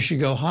and you should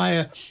go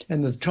higher.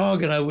 And the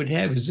target I would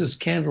have is this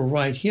candle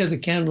right here, the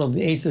candle of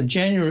the 8th of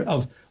January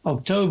of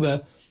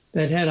October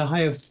that had a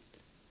high of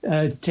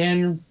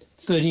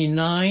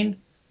 1039,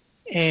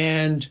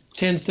 and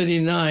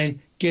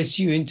 1039 gets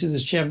you into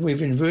this Chapman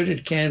wave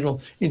inverted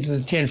candle into the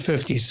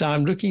 1050. So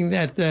I'm looking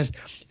at that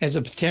as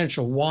a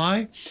potential.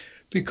 Why?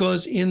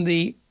 Because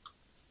here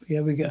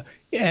we go.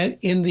 And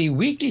in the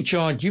weekly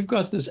chart, you've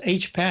got this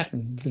H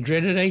pattern, the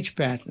dreaded H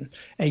pattern,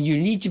 and you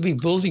need to be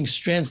building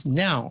strength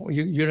now.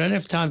 You don't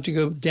have time to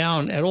go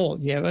down at all.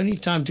 You have only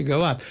time to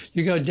go up.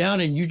 You go down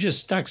and you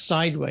just stuck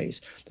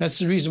sideways. That's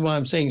the reason why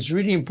I'm saying it's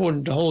really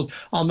important to hold.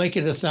 I'll make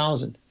it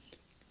 1,000.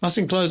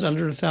 Mustn't close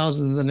under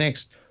 1,000 in the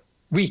next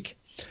week.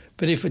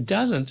 But if it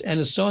doesn't and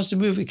it starts to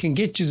move, it can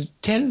get to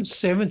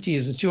 1070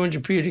 is the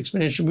 200-period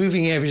exponential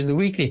moving average in the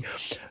weekly.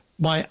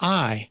 My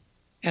eye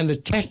and the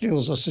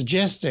technicals are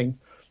suggesting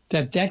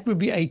that would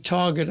be a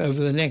target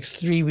over the next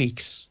 3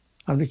 weeks.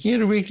 I'm looking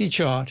at a weekly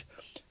chart.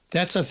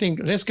 That's, I think,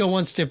 let's go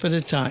one step at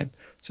a time.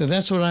 So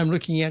that's what I'm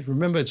looking at.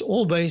 Remember, it's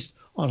all based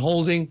on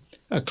holding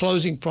a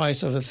closing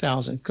price of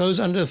 1,000. Goes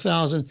under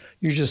 1,000,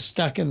 you're just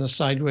stuck in the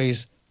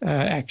sideways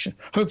action.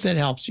 Hope that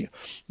helps you.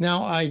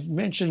 Now, I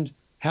mentioned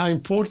how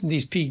important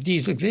these peak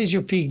Ds. Look, there's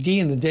your peak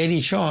D in the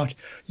daily chart.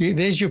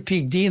 There's your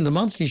peak D in the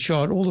monthly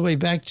chart all the way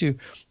back to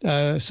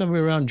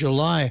somewhere around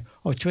July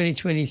of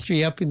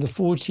 2023 up in the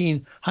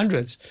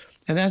 1400s.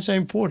 And that's so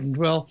important.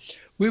 Well,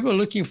 we were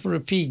looking for a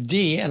peak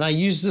D, and I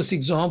use this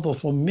example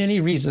for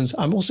many reasons.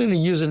 I'm also going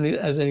to use it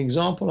as an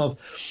example of,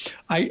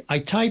 I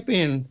type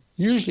in,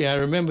 usually I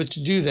remember to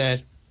do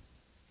that,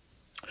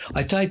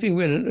 I type in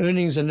when an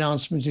earnings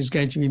announcement is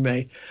going to be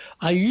made.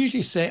 I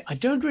usually say, I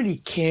don't really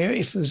care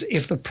if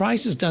the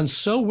price is done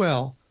so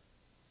well.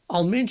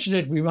 I'll mention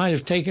it. We might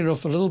have taken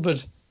off a little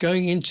bit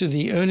going into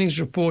the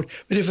earnings report.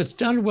 But if it's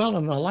done well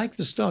and I like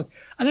the stock,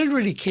 I don't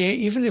really care,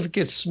 even if it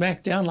gets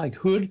smacked down like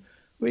Hood.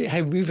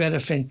 We've had a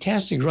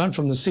fantastic run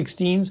from the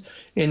 16s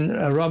in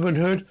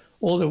Robinhood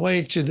all the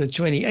way to the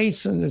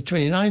 28s and the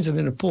 29s, and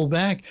then a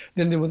pullback.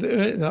 Then there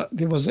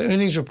was the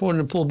earnings report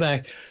and a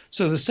pullback.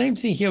 So the same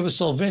thing here with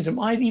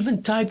Solventum. I'd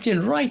even typed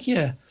in right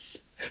here.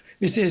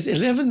 It says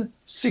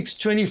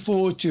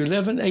 11/6/24 to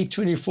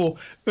 11/8/24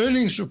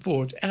 earnings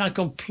report, and I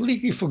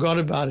completely forgot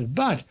about it.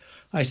 But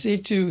I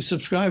said to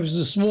subscribers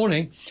this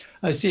morning,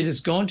 I said it's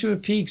gone to a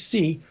peak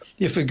C.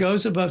 If it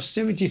goes above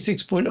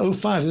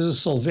 76.05, this is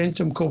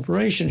Solventum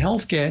Corporation,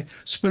 healthcare,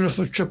 spin-off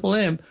of Triple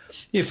M.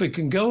 If it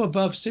can go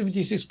above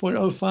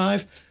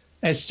 76.05,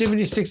 at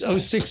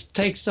 76.06,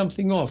 take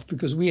something off,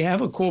 because we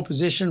have a core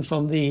position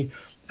from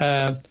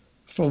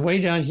from way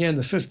down here in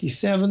the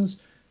 57s.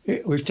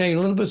 We've taken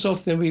a little bit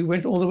off, then we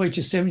went all the way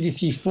to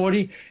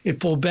 73.40. It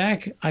pulled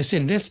back. I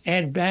said, let's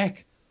add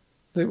back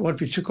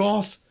what we took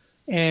off,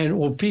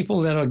 or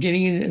people that are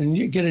getting in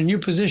and get a new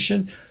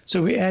position.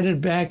 So we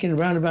added back in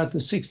around about the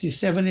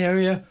 67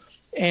 area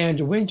and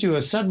went to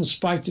a sudden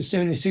spike to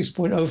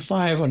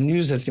 76.05 on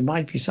news that there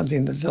might be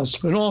something that they'll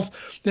split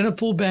off. Then it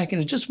pulled back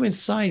and it just went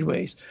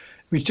sideways.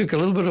 We took a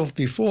little bit off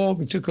before,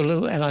 we took a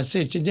little, and I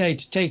said today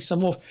to take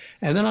some off.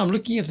 And then I'm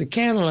looking at the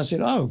candle and I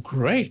said, oh,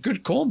 great,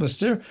 good call,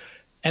 mister.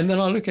 And then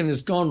I look and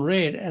it's gone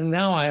red. And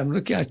now I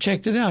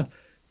checked it out.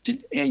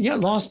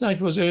 Last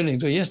night was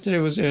earnings, or yesterday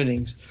was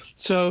earnings.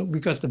 So we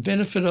got the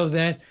benefit of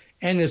that,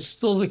 and it's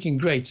still looking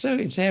great. So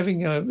it's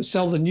having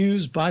sell the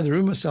news, buy the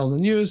rumor, sell the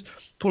news,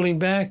 pulling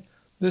back.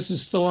 This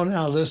is still on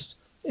our list.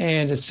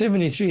 And at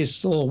 73, it's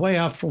still way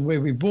up from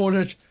where we bought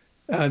it.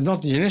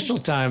 Not the initial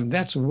time,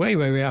 that's way,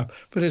 way, way up,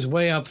 but it's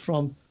way up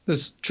from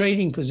this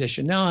trading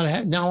position. Now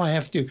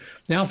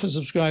for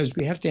subscribers,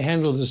 we have to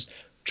handle this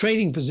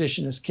trading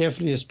position as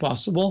carefully as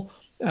possible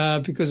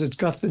because it's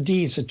got the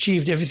D. It's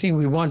achieved everything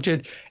we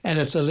wanted, and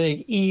it's a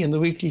leg E in the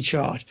weekly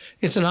chart.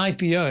 It's an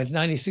IPO at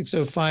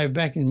 96.05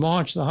 back in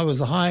March. The high was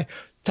the high,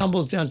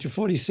 tumbles down to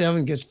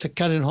 47, gets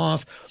cut in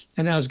half,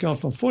 and now it's gone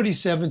from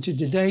 47 to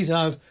today's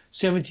high of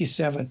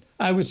 77.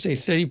 I would say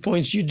 30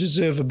 points. You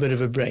deserve a bit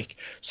of a break.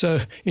 So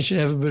it should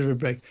have a bit of a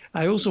break.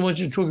 I also want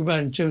you to talk about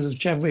in terms of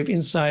Chapman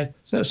Inside.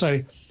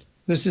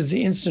 This is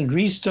the instant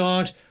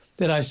restart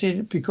that I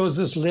said, because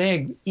this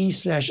leg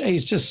E/A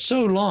is just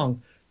so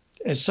long,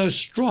 it's so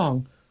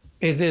strong,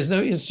 if there's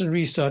no instant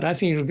restart, I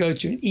think it'll go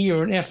to an E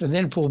or an F and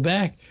then pull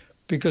back,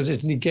 because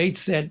it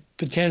negates that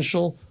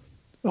potential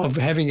of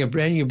having a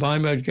brand new buy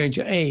mode going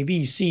to A,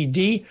 B, C,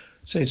 D.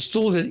 So it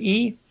stalls at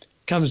E,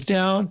 comes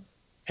down,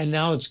 and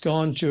now it's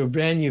gone to a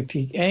brand new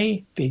peak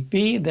A, peak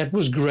B. That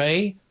was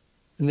gray.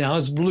 Now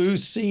it's blue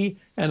C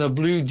and a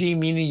blue D,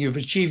 meaning you've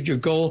achieved your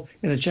goal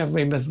in a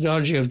Chapman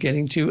methodology of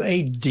getting to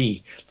a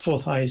D,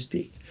 fourth highest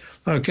peak.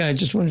 Okay, I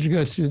just wanted to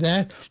go through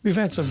that. We've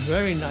had some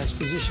very nice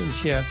positions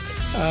here.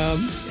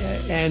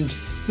 And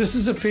this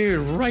is a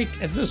period right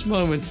at this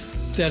moment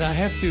that I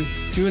have to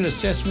do an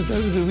assessment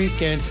over the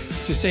weekend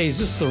to say, is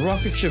this the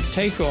rocket ship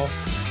takeoff?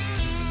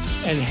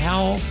 And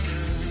how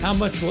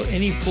much will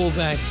any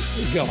pullback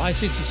go? I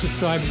say to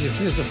subscribers, if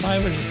there's a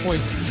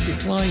 500-point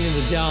decline in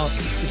the Dow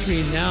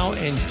between now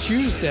and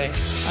Tuesday,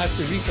 I have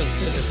to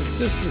reconsider. But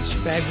this looks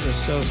fabulous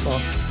so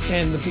far.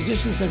 And the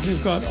positions that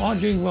we've got are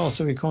doing well,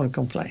 so we can't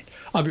complain.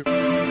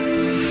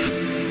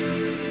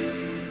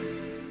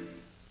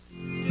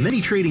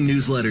 Many trading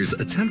newsletters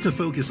attempt to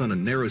focus on a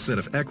narrow set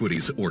of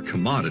equities or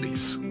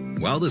commodities.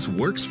 While this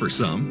works for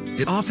some,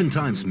 it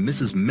oftentimes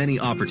misses many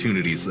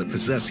opportunities that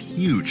possess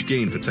huge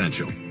gain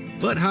potential.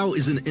 But how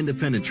is an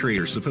independent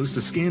trader supposed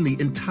to scan the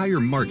entire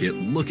market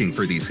looking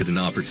for these hidden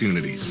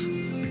opportunities?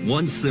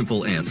 One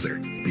simple answer: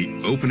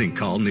 the opening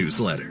call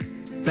newsletter.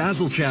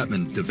 Basil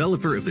Chapman,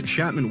 developer of the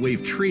Chapman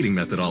Wave trading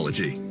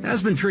methodology,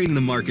 has been trading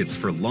the markets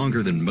for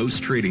longer than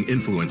most trading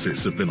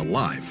influencers have been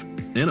alive.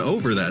 And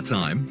over that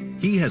time,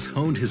 he has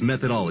honed his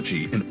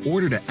methodology in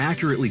order to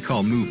accurately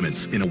call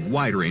movements in a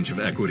wide range of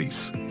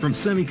equities, from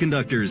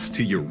semiconductors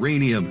to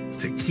uranium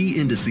to key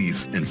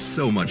indices and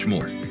so much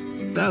more.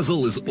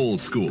 Basil is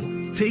old school,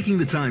 taking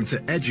the time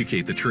to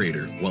educate the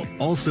trader while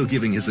also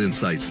giving his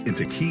insights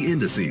into key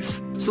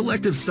indices,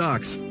 selective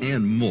stocks,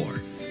 and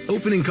more.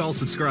 Opening call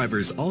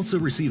subscribers also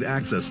receive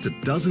access to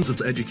dozens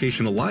of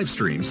educational live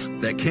streams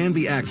that can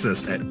be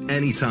accessed at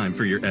any time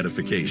for your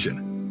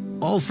edification.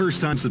 All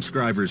first-time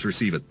subscribers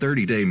receive a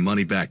 30-day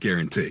money-back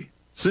guarantee.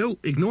 So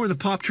ignore the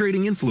pop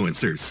trading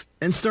influencers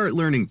and start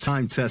learning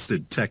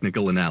time-tested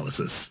technical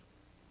analysis.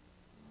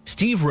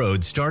 Steve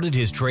Rhodes started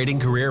his trading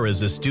career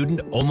as a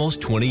student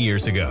almost 20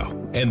 years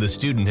ago, and the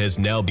student has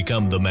now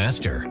become the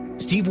master.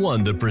 Steve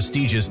won the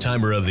prestigious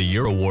Timer of the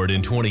Year award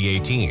in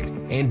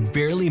 2018 and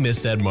barely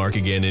missed that mark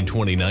again in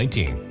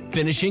 2019,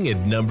 finishing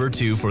at number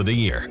 2 for the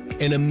year.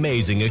 An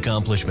amazing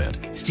accomplishment.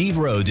 Steve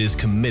Rhodes is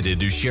committed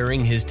to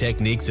sharing his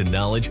techniques and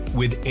knowledge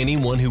with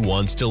anyone who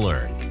wants to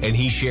learn, and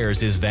he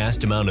shares his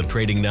vast amount of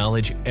trading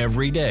knowledge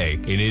every day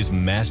in his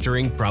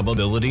Mastering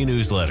Probability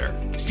newsletter.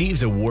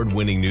 Steve's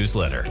award-winning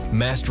newsletter,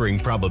 Mastering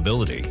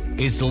Probability,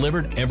 is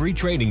delivered every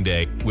trading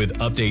day with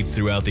updates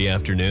throughout the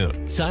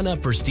afternoon. Sign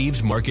up for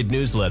Steve's market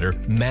newsletter,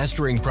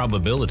 Mastering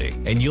Probability,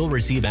 and you'll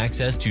receive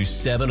access to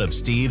 7 of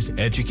Steve's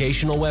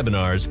educational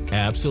webinars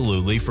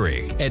absolutely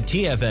free. At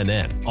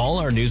TFNN, all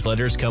our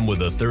newsletters come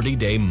with a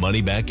 30-day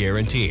money-back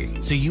guarantee,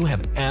 so you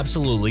have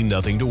absolutely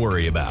nothing to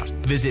worry about.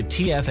 Visit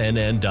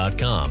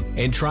TFNN.com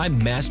and try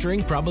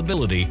Mastering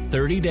Probability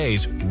 30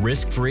 days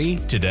risk-free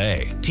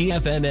today.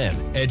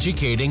 TFNN,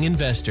 educating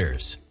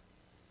investors.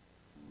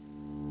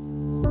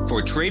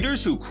 For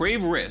traders who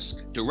crave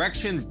risk,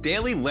 Direxion's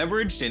daily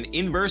leveraged and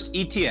inverse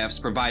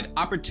ETFs provide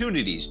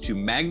opportunities to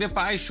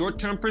magnify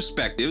short-term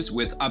perspectives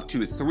with up to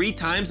 3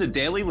 times a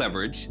daily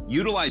leverage,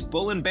 utilize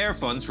bull and bear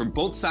funds from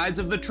both sides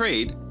of the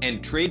trade,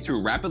 and trade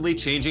through rapidly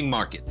changing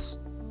markets.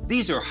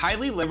 These are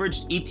highly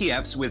leveraged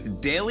ETFs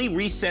with daily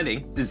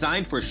resetting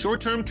designed for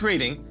short-term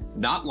trading,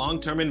 not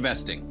long-term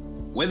investing.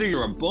 Whether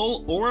you're a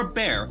bull or a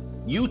bear,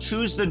 you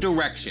choose the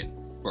Direxion.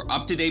 For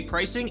up-to-date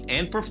pricing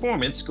and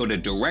performance, go to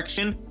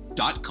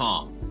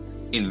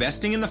Direxion.com.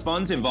 Investing in the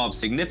funds involves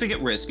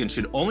significant risk and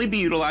should only be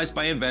utilized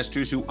by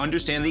investors who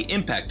understand the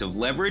impact of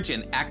leverage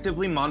and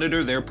actively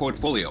monitor their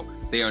portfolio.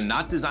 They are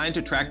not designed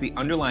to track the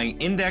underlying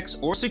index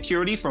or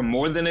security for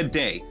more than a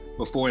day.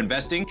 Before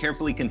investing,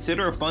 carefully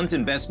consider a fund's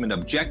investment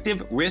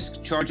objective,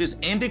 risk, charges,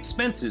 and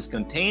expenses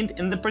contained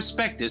in the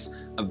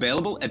prospectus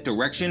available at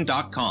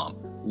Direxion.com.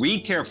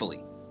 Read carefully.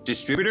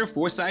 Distributor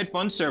Foreside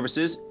Fund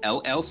Services,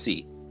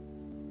 LLC.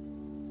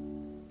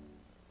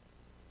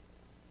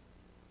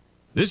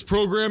 This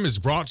program is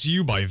brought to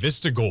you by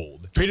Vista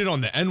Gold, traded on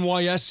the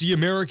NYSE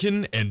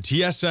American and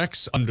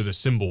TSX under the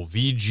symbol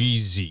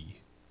VGZ.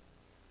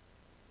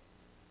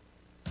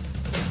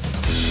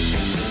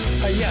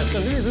 Yeah,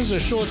 so this is a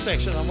short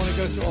section. I want to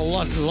go through a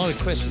lot of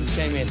questions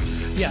came in.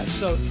 Yeah,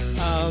 so,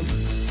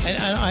 and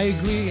I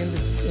agree in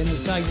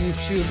the Tiger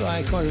YouTube,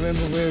 I can't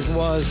remember where it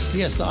was.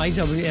 Yes, the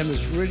IWM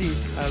is really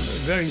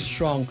very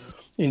strong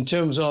in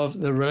terms of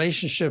the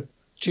relationship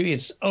to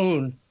its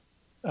own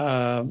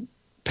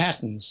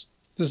patterns.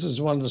 This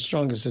is one of the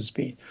strongest it's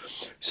been.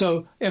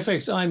 So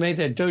FXI made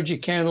that doji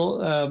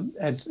candle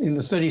in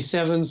the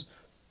 37s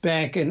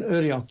back in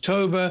early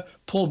October,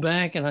 pulled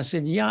back, and I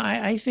said, yeah,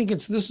 I think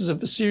this is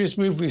a serious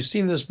move. We've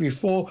seen this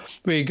before,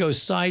 where it goes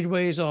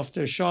sideways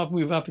after a sharp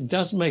move up. It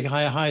doesn't make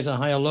higher highs and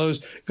higher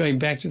lows, going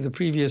back to the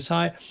previous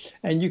high.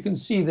 And you can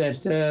see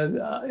that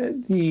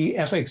the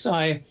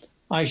FXI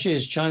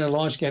iShares China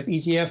Large Cap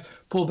ETF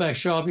pulled back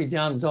sharply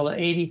down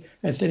 $1.80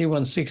 at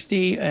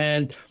 31.60,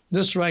 and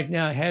this right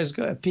now has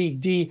got a peak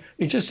D.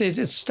 It just says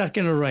it's stuck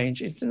in a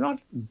range. It's not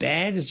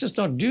bad. It's just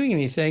not doing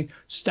anything.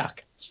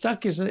 Stuck.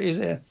 Stuck is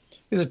a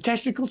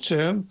technical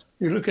term.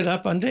 You look it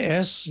up under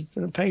S,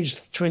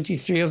 page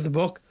 23 of the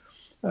book.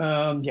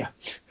 Yeah.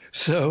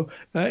 So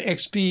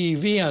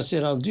XPEV, I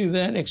said I'll do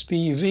that,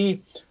 XPEV.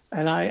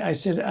 And I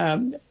said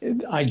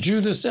I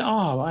drew this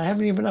out. I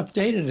haven't even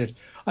updated it.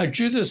 I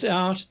drew this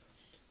out,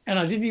 and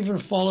I didn't even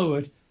follow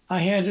it. I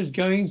had it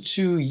going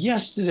to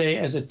yesterday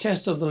as a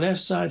test of the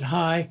left side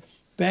high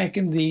back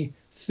in the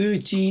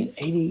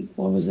 1380,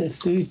 what was that,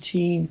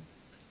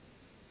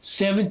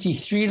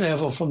 1373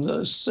 level from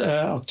the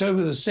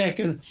October the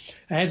 2nd.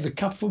 I had the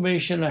cup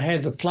formation, I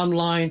had the plumb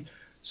line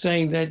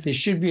saying that there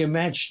should be a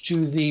match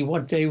to the,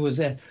 what day was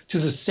that, to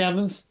the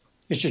 7th.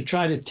 It should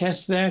try to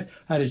test that.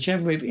 I had a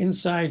Chapman wave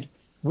inside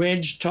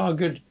wedge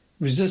target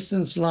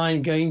resistance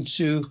line going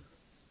to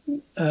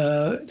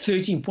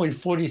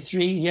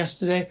 13.43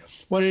 yesterday.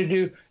 What did it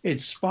do? It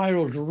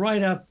spiraled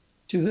right up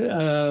to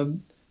the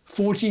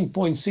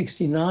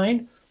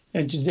 14.69,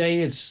 and today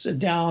it's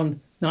down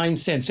 9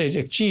 cents. So it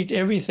achieved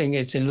everything.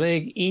 It's in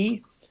leg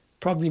E,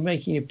 probably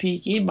making a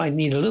peak. E might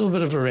need a little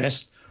bit of a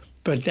rest,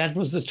 but that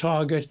was the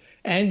target.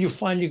 And you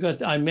finally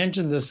got, I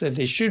mentioned this, that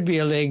there should be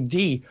a leg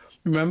D,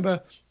 remember,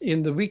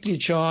 in the weekly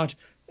chart,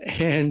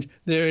 and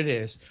there it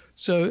is.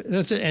 So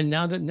that's it. And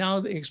now the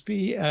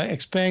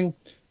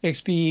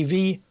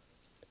XPEV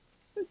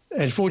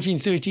at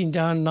 14.13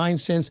 down 9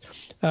 cents.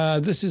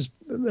 This is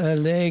a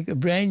leg, a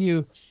brand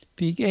new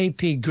peak A,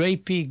 peak,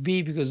 great peak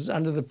B, because it's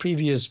under the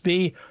previous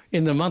B.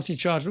 In the monthly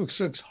chart, it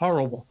looks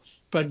horrible,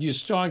 but you're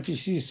starting to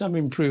see some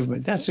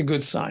improvement. That's a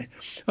good sign.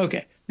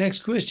 Okay, next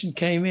question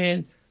came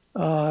in.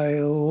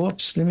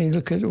 Whoops, let me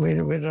look at, where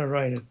did I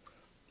write it?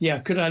 Yeah,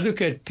 could I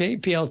look at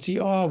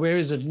PLTR? Where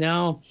is it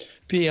now?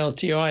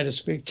 PLTR had a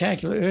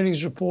spectacular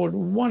earnings report.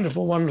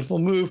 Wonderful, wonderful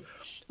move.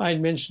 I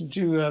had mentioned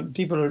to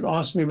people who had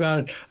asked me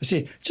about it, I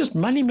said, just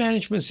money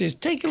management says,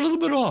 take a little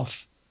bit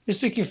off.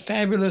 It's looking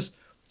fabulous.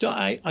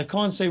 I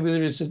can't say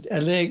whether it's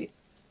a leg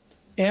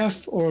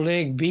F or a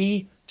leg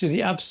B to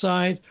the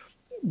upside,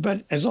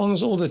 but as long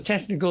as all the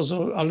technicals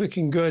are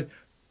looking good,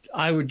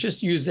 I would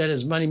just use that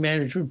as money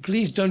management.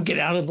 Please don't get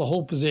out of the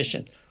whole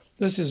position.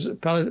 This is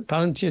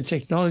Palantir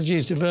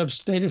Technologies,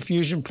 develops data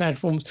fusion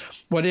platforms,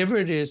 whatever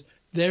it is,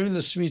 they're in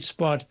the sweet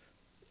spot.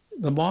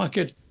 The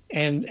market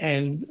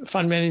and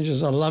fund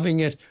managers are loving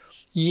it.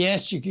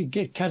 Yes, you could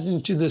get cut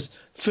into this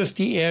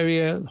 50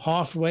 area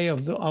halfway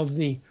of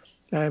the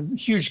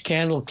huge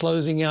candle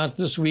closing out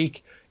this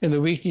week in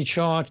the weekly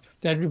chart.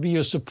 That would be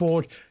your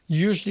support.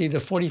 Usually the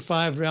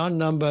 45 round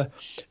number,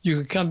 you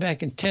could come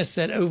back and test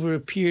that over a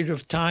period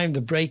of time,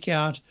 the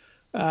breakout.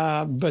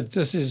 But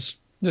this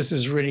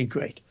is really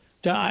great.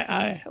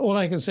 All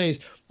I can say is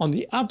on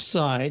the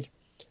upside,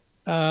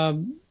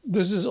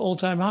 this is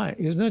all-time high,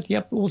 isn't it?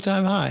 Yep,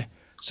 all-time high.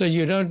 So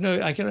you don't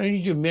know. I can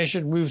only do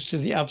measured moves to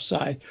the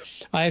upside.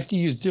 I have to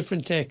use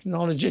different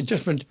technology,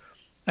 different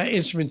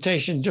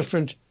instrumentation,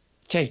 different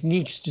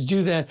techniques to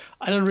do that.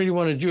 I don't really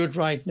want to do it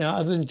right now,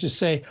 other than to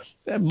say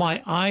that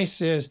my eye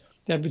says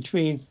that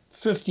between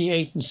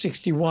 58 and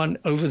 61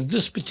 over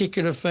this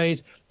particular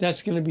phase,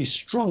 that's going to be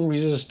strong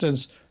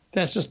resistance.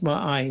 That's just my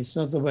eye. It's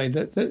not the way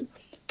that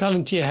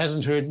Palantir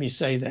hasn't heard me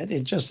say that.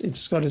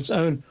 It's got its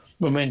own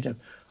momentum.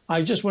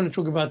 I just want to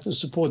talk about the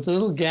support. The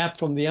little gap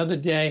from the other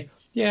day,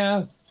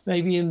 yeah,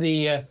 maybe in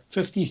the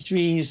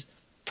 53s,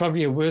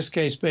 probably a worst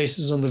case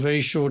basis on the very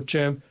short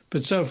term,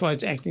 but so far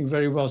it's acting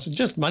very well. So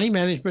just money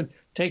management,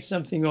 take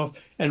something off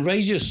and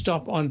raise your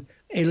stop on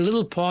a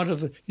little part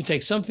of it. You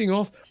take something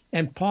off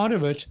and part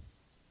of it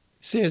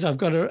says I've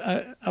got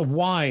a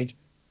wide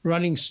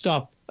running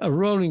stop, a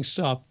rolling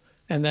stop,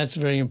 and that's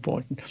very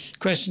important.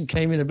 Question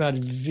came in about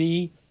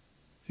VICR.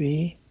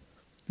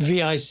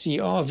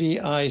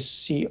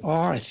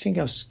 I think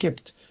I've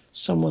skipped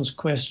someone's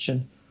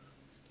question.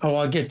 Oh,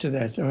 I'll get to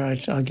that. All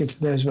right, I'll get to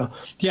that as well.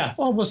 Yeah,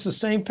 almost the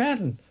same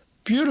pattern.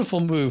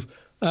 Beautiful move.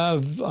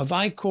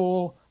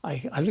 Vicor,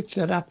 I looked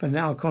that up and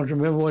now I can't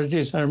remember what it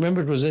is. I remember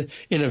it was in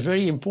a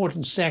very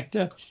important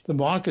sector. The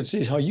market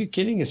says, are you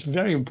kidding? It's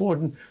very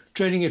important.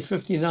 Trading at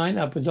 59,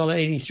 up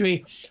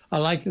 $1.83. I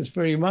like this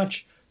very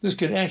much. This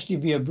could actually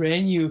be a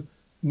brand new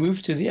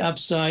move to the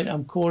upside.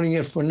 I'm calling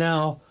it for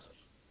now.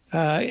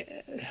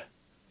 It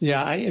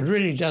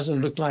really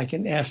doesn't look like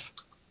an F.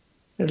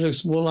 It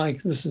looks more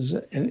like this is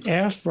an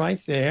F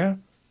right there.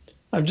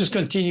 I'm just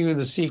continuing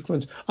the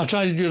sequence. I'll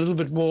try to do a little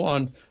bit more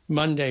on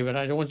Monday, but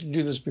I don't want to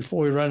do this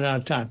before we run out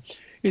of time.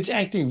 It's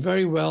acting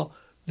very well.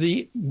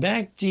 The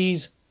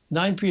MACD's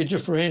 9-period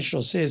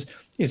differential says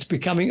it's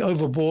becoming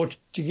overbought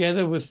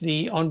together with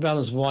the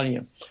on-balance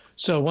volume.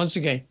 So once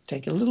again,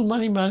 take a little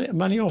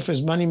money off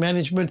as money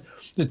management.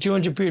 The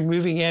 200-period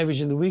moving average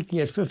in the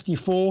weekly at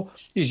 54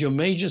 is your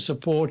major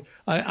support.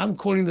 I'm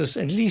calling this,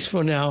 at least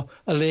for now,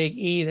 a leg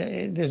E.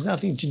 There's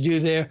nothing to do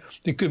there.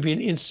 There could be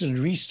an instant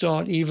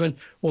restart even,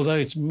 although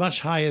it's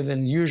much higher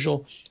than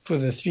usual for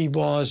the 3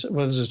 bars,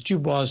 well, there's 2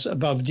 bars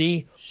above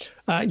D.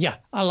 I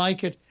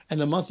like it. And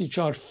the monthly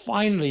chart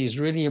finally is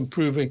really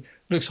improving.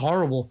 Looks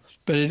horrible,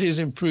 but it is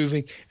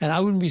improving. And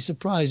I wouldn't be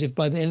surprised if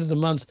by the end of the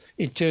month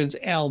it turns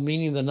L,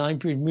 meaning the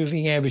 9-period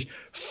moving average.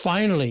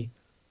 Finally,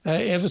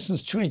 ever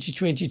since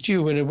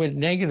 2022, when it went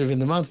negative in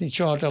the monthly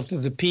chart after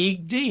the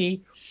peak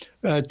D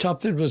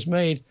top that was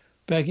made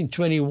back in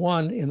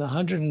 21 in the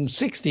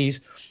 160s,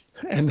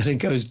 and then it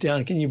goes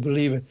down, can you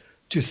believe it,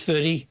 to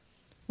 30.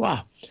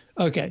 Wow.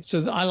 Okay,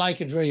 so I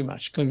like it very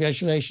much.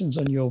 Congratulations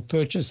on your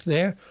purchase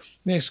there.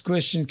 Next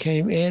question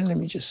came in. Let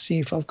me just see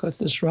if I've got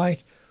this right.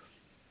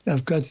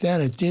 I've got that.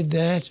 I did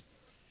that.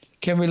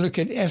 Can we look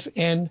at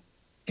FNMA?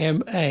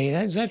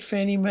 Is that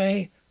Fannie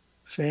Mae?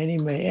 Fannie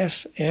Mae,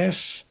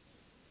 FNMA.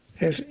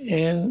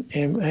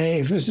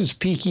 If this is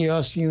Peaky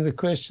asking the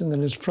question,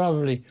 then it's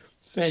probably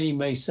Fannie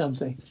Mae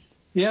something.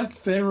 Yep,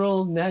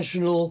 Federal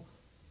National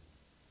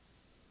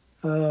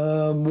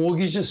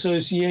Mortgage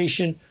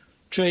Association,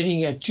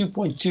 trading at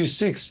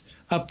 2.26,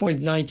 up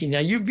 0.19. Now,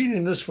 you've been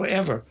in this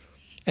forever,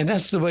 and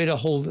that's the way to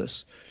hold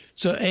this.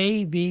 So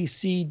A, B,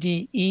 C,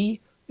 D, E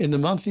in the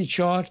monthly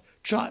chart.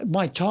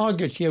 My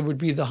target here would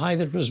be the high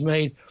that was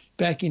made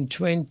back in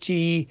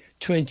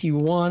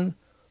 2021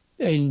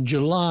 in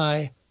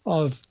July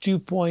of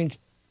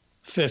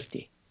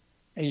 2.50,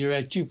 and you're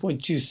at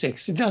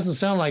 2.26. It doesn't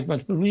sound like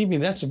much, but believe me,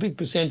 that's a big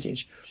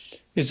percentage.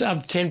 It's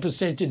up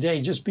 10%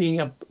 today, just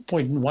being up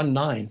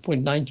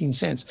 0.19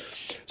 cents.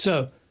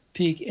 So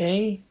peak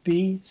A,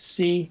 B,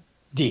 C,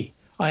 D.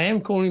 I am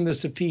calling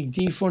this a peak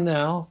D for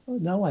now.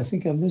 No, I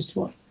think I missed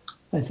one.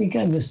 I think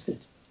I missed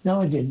it.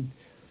 No, I didn't.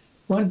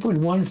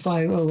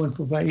 1.150,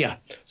 1.5. Yeah.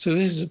 So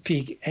this is a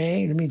peak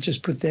A. Let me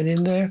just put that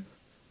in there.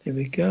 There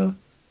we go.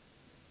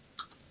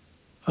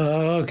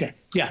 Okay.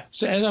 Yeah.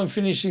 So as I'm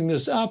finishing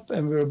this up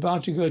and we're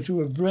about to go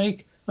to a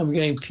break, I'm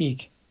going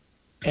peak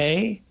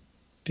A,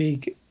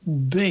 peak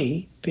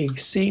B, peak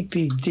C,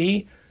 peak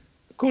D.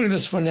 Calling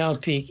this for now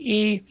peak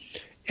E.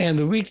 And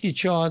the weekly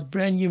chart,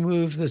 brand new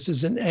move. This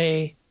is an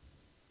A.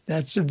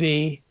 That's a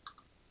B.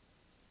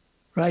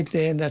 Right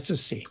there. And that's a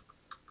C.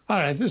 All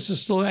right, this is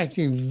still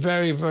acting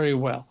very, very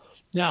well.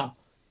 Now,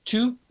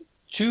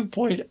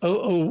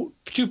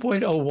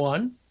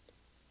 2.01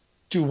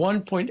 to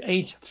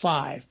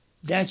 1.85.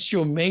 That's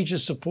your major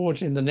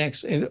support in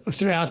the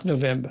throughout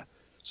November.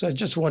 So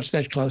just watch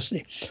that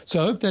closely.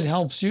 So I hope that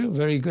helps you.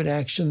 Very good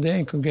action there,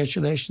 and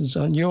congratulations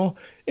on your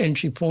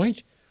entry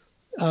point.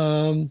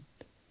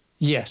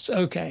 Yes,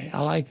 okay,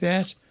 I like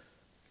that.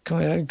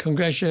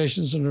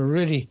 Congratulations on a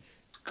really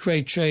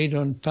great trade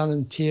on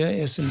Palantir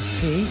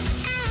S&P.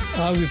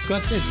 We've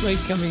got that break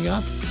coming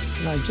up.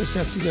 and I just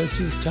have to go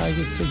to the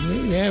Tiger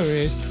Technique. There it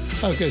is.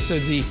 Okay, so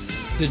the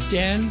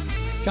Dan,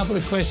 a couple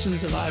of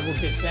questions, and I will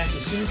get back.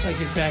 As soon as I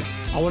get back,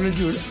 I want to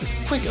do a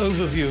quick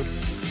overview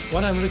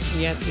what I'm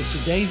looking at with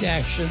today's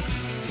action,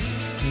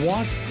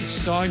 what is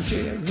starting to,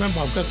 remember,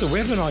 I've got the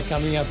webinar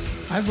coming up.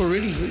 I've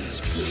already,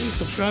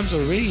 subscribers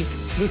are already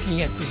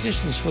looking at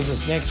positions for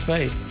this next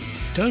phase.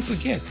 Don't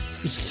forget,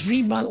 it's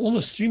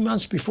almost 3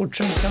 months before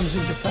Trump comes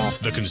into power.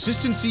 The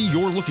consistency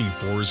you're looking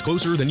for is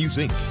closer than you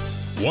think.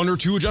 1 or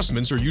 2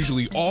 adjustments are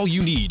usually all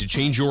you need to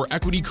change your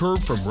equity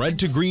curve from red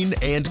to green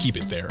and keep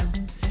it there.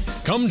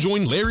 Come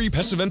join Larry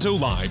Pesavento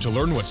live to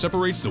learn what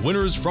separates the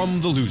winners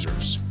from the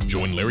losers.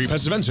 Join Larry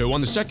Pesavento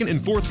on the 2nd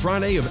and 4th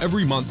Friday of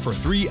every month for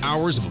 3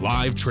 hours of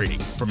live trading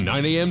from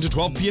 9 a.m. to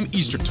 12 p.m.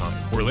 Eastern Time,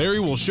 where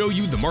Larry will show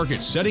you the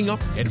market setting up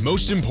and,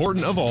 most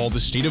important of all, the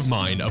state of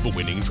mind of a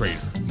winning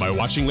trader. By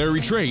watching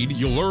Larry trade,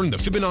 you'll learn the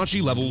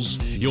Fibonacci levels,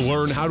 you'll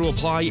learn how to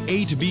apply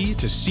A to B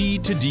to C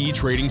to D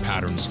trading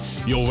patterns,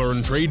 you'll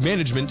learn trade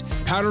management,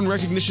 pattern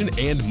recognition,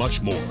 and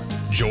much more.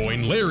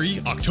 Join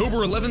Larry October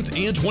 11th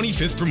and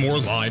 25th for more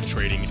live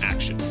trading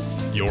action.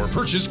 Your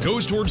purchase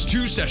goes towards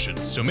 2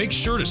 sessions, so make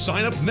sure to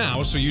sign up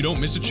now so you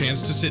don't miss a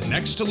chance to sit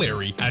next to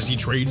Larry as he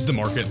trades the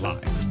market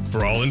live.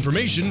 For all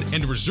information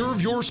and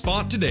reserve your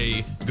spot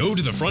today, go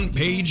to the front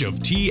page of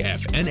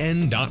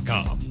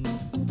TFNN.com.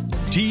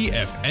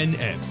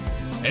 TFNN,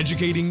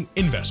 educating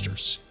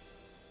investors.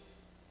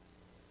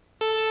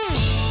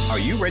 Are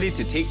you ready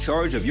to take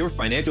charge of your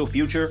financial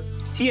future?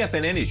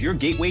 TFNN is your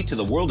gateway to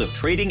the world of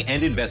trading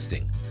and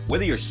investing.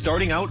 Whether you're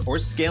starting out or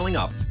scaling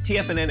up,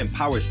 TFNN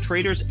empowers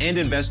traders and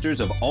investors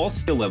of all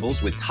skill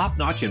levels with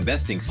top-notch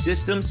investing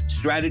systems,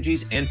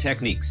 strategies, and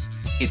techniques.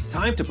 It's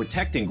time to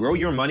protect and grow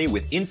your money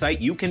with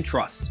insight you can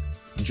trust.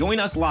 Join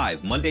us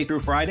live Monday through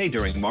Friday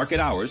during market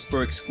hours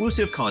for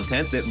exclusive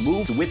content that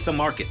moves with the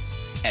markets.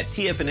 At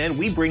TFNN,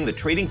 we bring the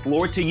trading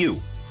floor to you.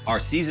 Our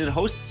seasoned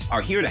hosts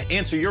are here to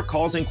answer your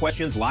calls and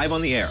questions live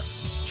on the air.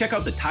 Check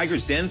out the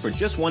Tiger's Den for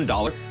just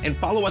 $1 and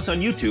follow us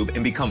on YouTube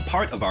and become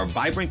part of our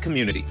vibrant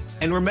community.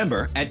 And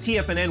remember, at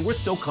TFNN, we're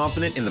so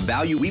confident in the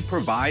value we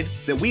provide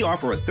that we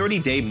offer a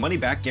 30-day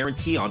money-back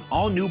guarantee on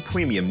all new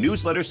premium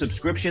newsletter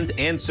subscriptions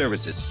and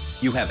services.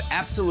 You have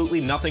absolutely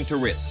nothing to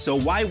risk, so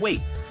why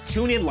wait?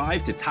 Tune in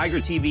live to Tiger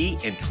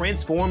TV and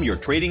transform your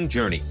trading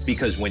journey,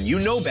 because when you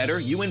know better,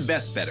 you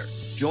invest better.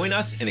 Join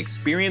us and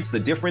experience the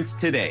difference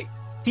today.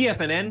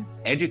 TFNN,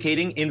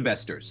 educating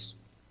investors.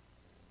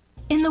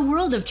 In the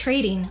world of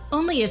trading,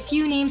 only a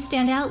few names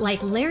stand out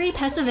like Larry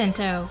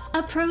Pesavento,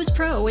 a pro's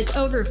pro with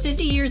over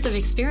 50 years of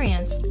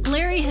experience.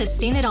 Larry has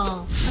seen it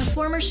all. A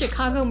former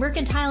Chicago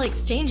Mercantile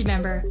Exchange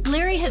member,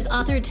 Larry has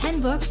authored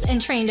 10 books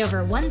and trained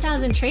over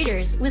 1,000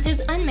 traders with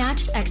his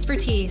unmatched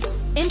expertise.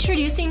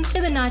 Introducing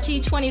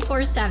Fibonacci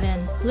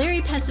 24/7,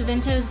 Larry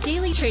Pesavento's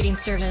daily trading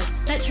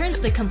service that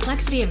turns the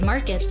complexity of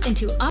markets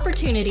into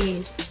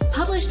opportunities.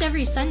 Published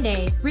every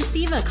Sunday,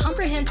 receive a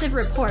comprehensive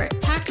report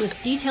packed with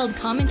detailed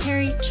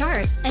commentary,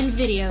 charts, and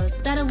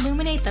videos that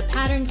illuminate the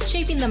patterns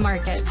shaping the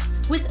markets,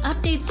 with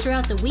updates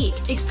throughout the week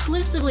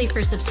exclusively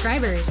for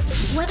subscribers.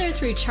 Whether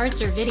through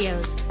charts or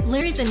videos,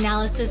 Larry's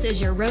analysis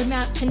is your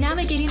roadmap to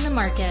navigating the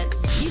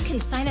markets. You can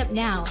sign up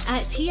now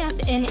at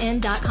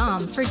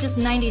TFNN.com for just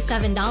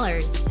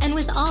 $97. And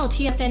with all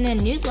TFNN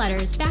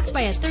newsletters backed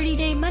by a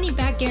 30-day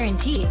money-back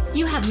guarantee,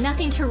 you have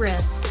nothing to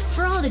risk.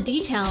 For all the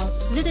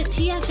details, visit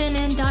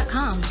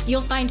TFNN.com.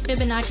 You'll find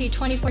Fibonacci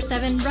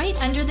 24/7 right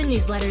under the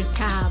newsletters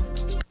tab.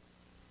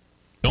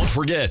 Don't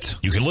forget,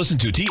 you can listen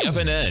to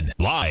TFNN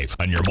live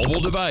on your mobile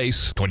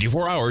device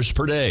 24 hours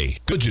per day.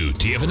 Go to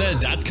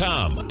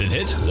TFNN.com, then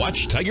hit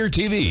Watch Tiger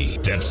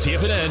TV. That's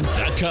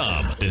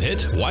TFNN.com, then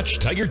hit Watch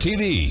Tiger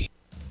TV.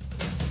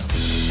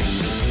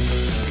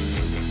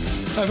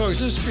 Hi folks,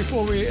 just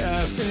before we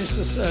finish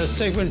this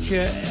segment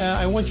here,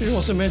 I want you to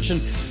also mention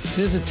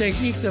there's a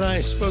technique that I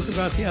spoke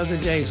about the other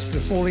day. It's the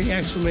falling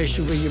axe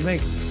formation, where you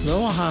make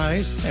lower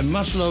highs and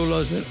much lower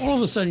lows, and then all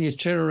of a sudden you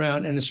turn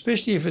around, and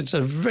especially if it's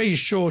a very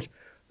short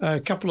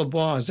couple of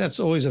bars, that's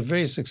always a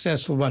very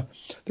successful one.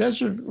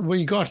 That's what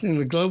we got in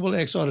the Global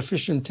X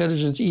Artificial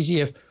Intelligence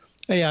ETF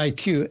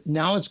AIQ.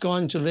 Now it's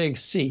gone to leg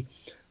C.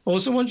 I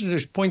also wanted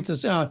to point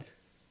this out.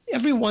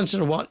 Every once in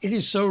a while, it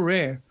is so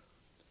rare,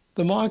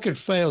 the market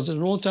fails at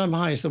an all-time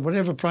high, so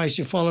whatever price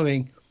you're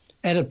following,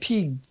 at a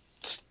P,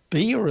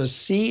 B, or a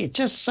C, it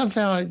just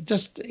somehow,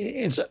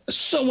 it's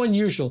so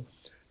unusual.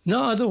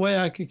 No other way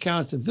I could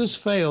count it. This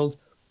failed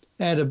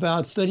at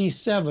about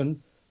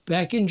 37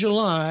 back in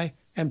July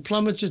and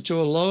plummeted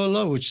to a lower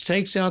low, which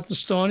takes out the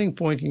starting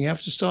point, and you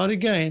have to start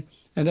again.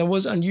 And that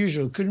was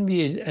unusual. It couldn't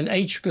be an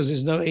H because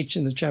there's no H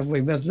in the Chapman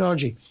wave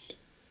methodology.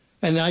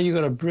 And now you've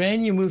got a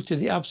brand new move to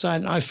the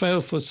upside, and I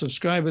failed for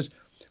subscribers.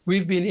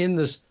 We've been in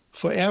this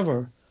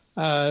forever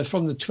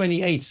from the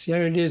 28th.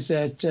 Here it is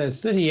at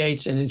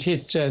 38, and it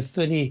hit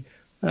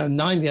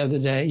 39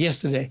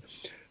 yesterday.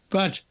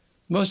 But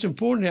most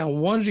importantly, I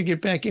wanted to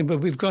get back in,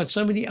 but we've got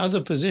so many other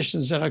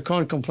positions that I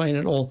can't complain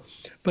at all.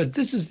 But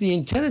this is the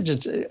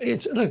intelligence.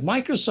 It's look,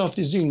 Microsoft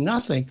is doing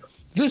nothing.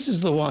 This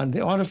is the one,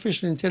 the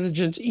artificial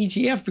intelligence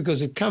ETF,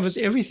 because it covers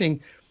everything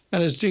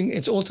and is doing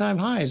its all-time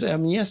highs.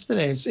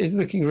 Yesterday, it's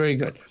looking very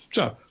good.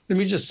 So let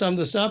me just sum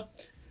this up.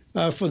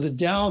 For the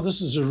Dow,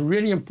 this is a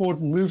really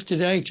important move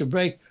today to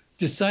break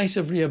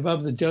decisively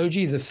above the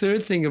doji. The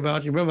third thing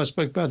about, you remember I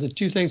spoke about the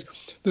two things.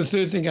 The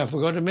third thing I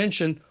forgot to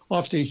mention,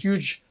 after a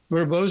huge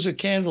Mariposa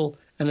candle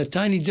and a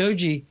tiny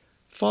doji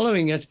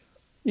following it,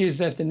 is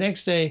that the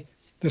next day,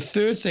 the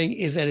third thing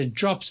is that it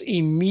drops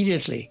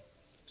immediately.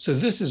 So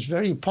this is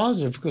very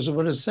positive, because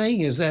what it's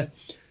saying is that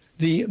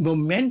the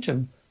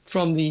momentum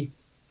from the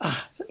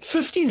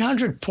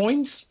 1,500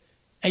 points,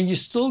 and you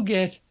still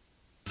get,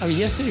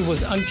 yesterday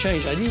was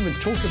unchanged. I didn't even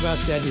talk about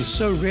that. It's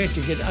so rare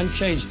to get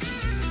unchanged.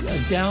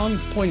 Down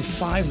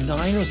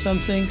 0.59 or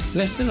something,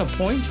 less than a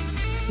point.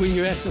 When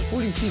you're at the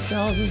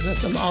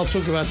 43,000s, I'll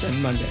talk about that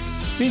Monday.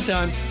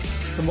 Meantime,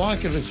 the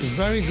market looks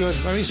very good,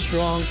 very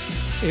strong.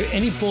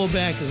 Any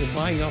pullback is a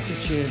buying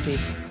opportunity.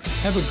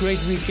 Have a great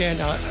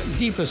weekend. Our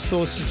deepest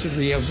thoughts to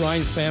the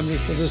O'Brien family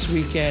for this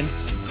weekend.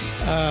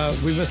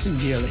 We miss them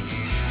dearly.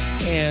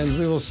 And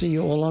we will see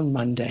you all on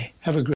Monday. Have a great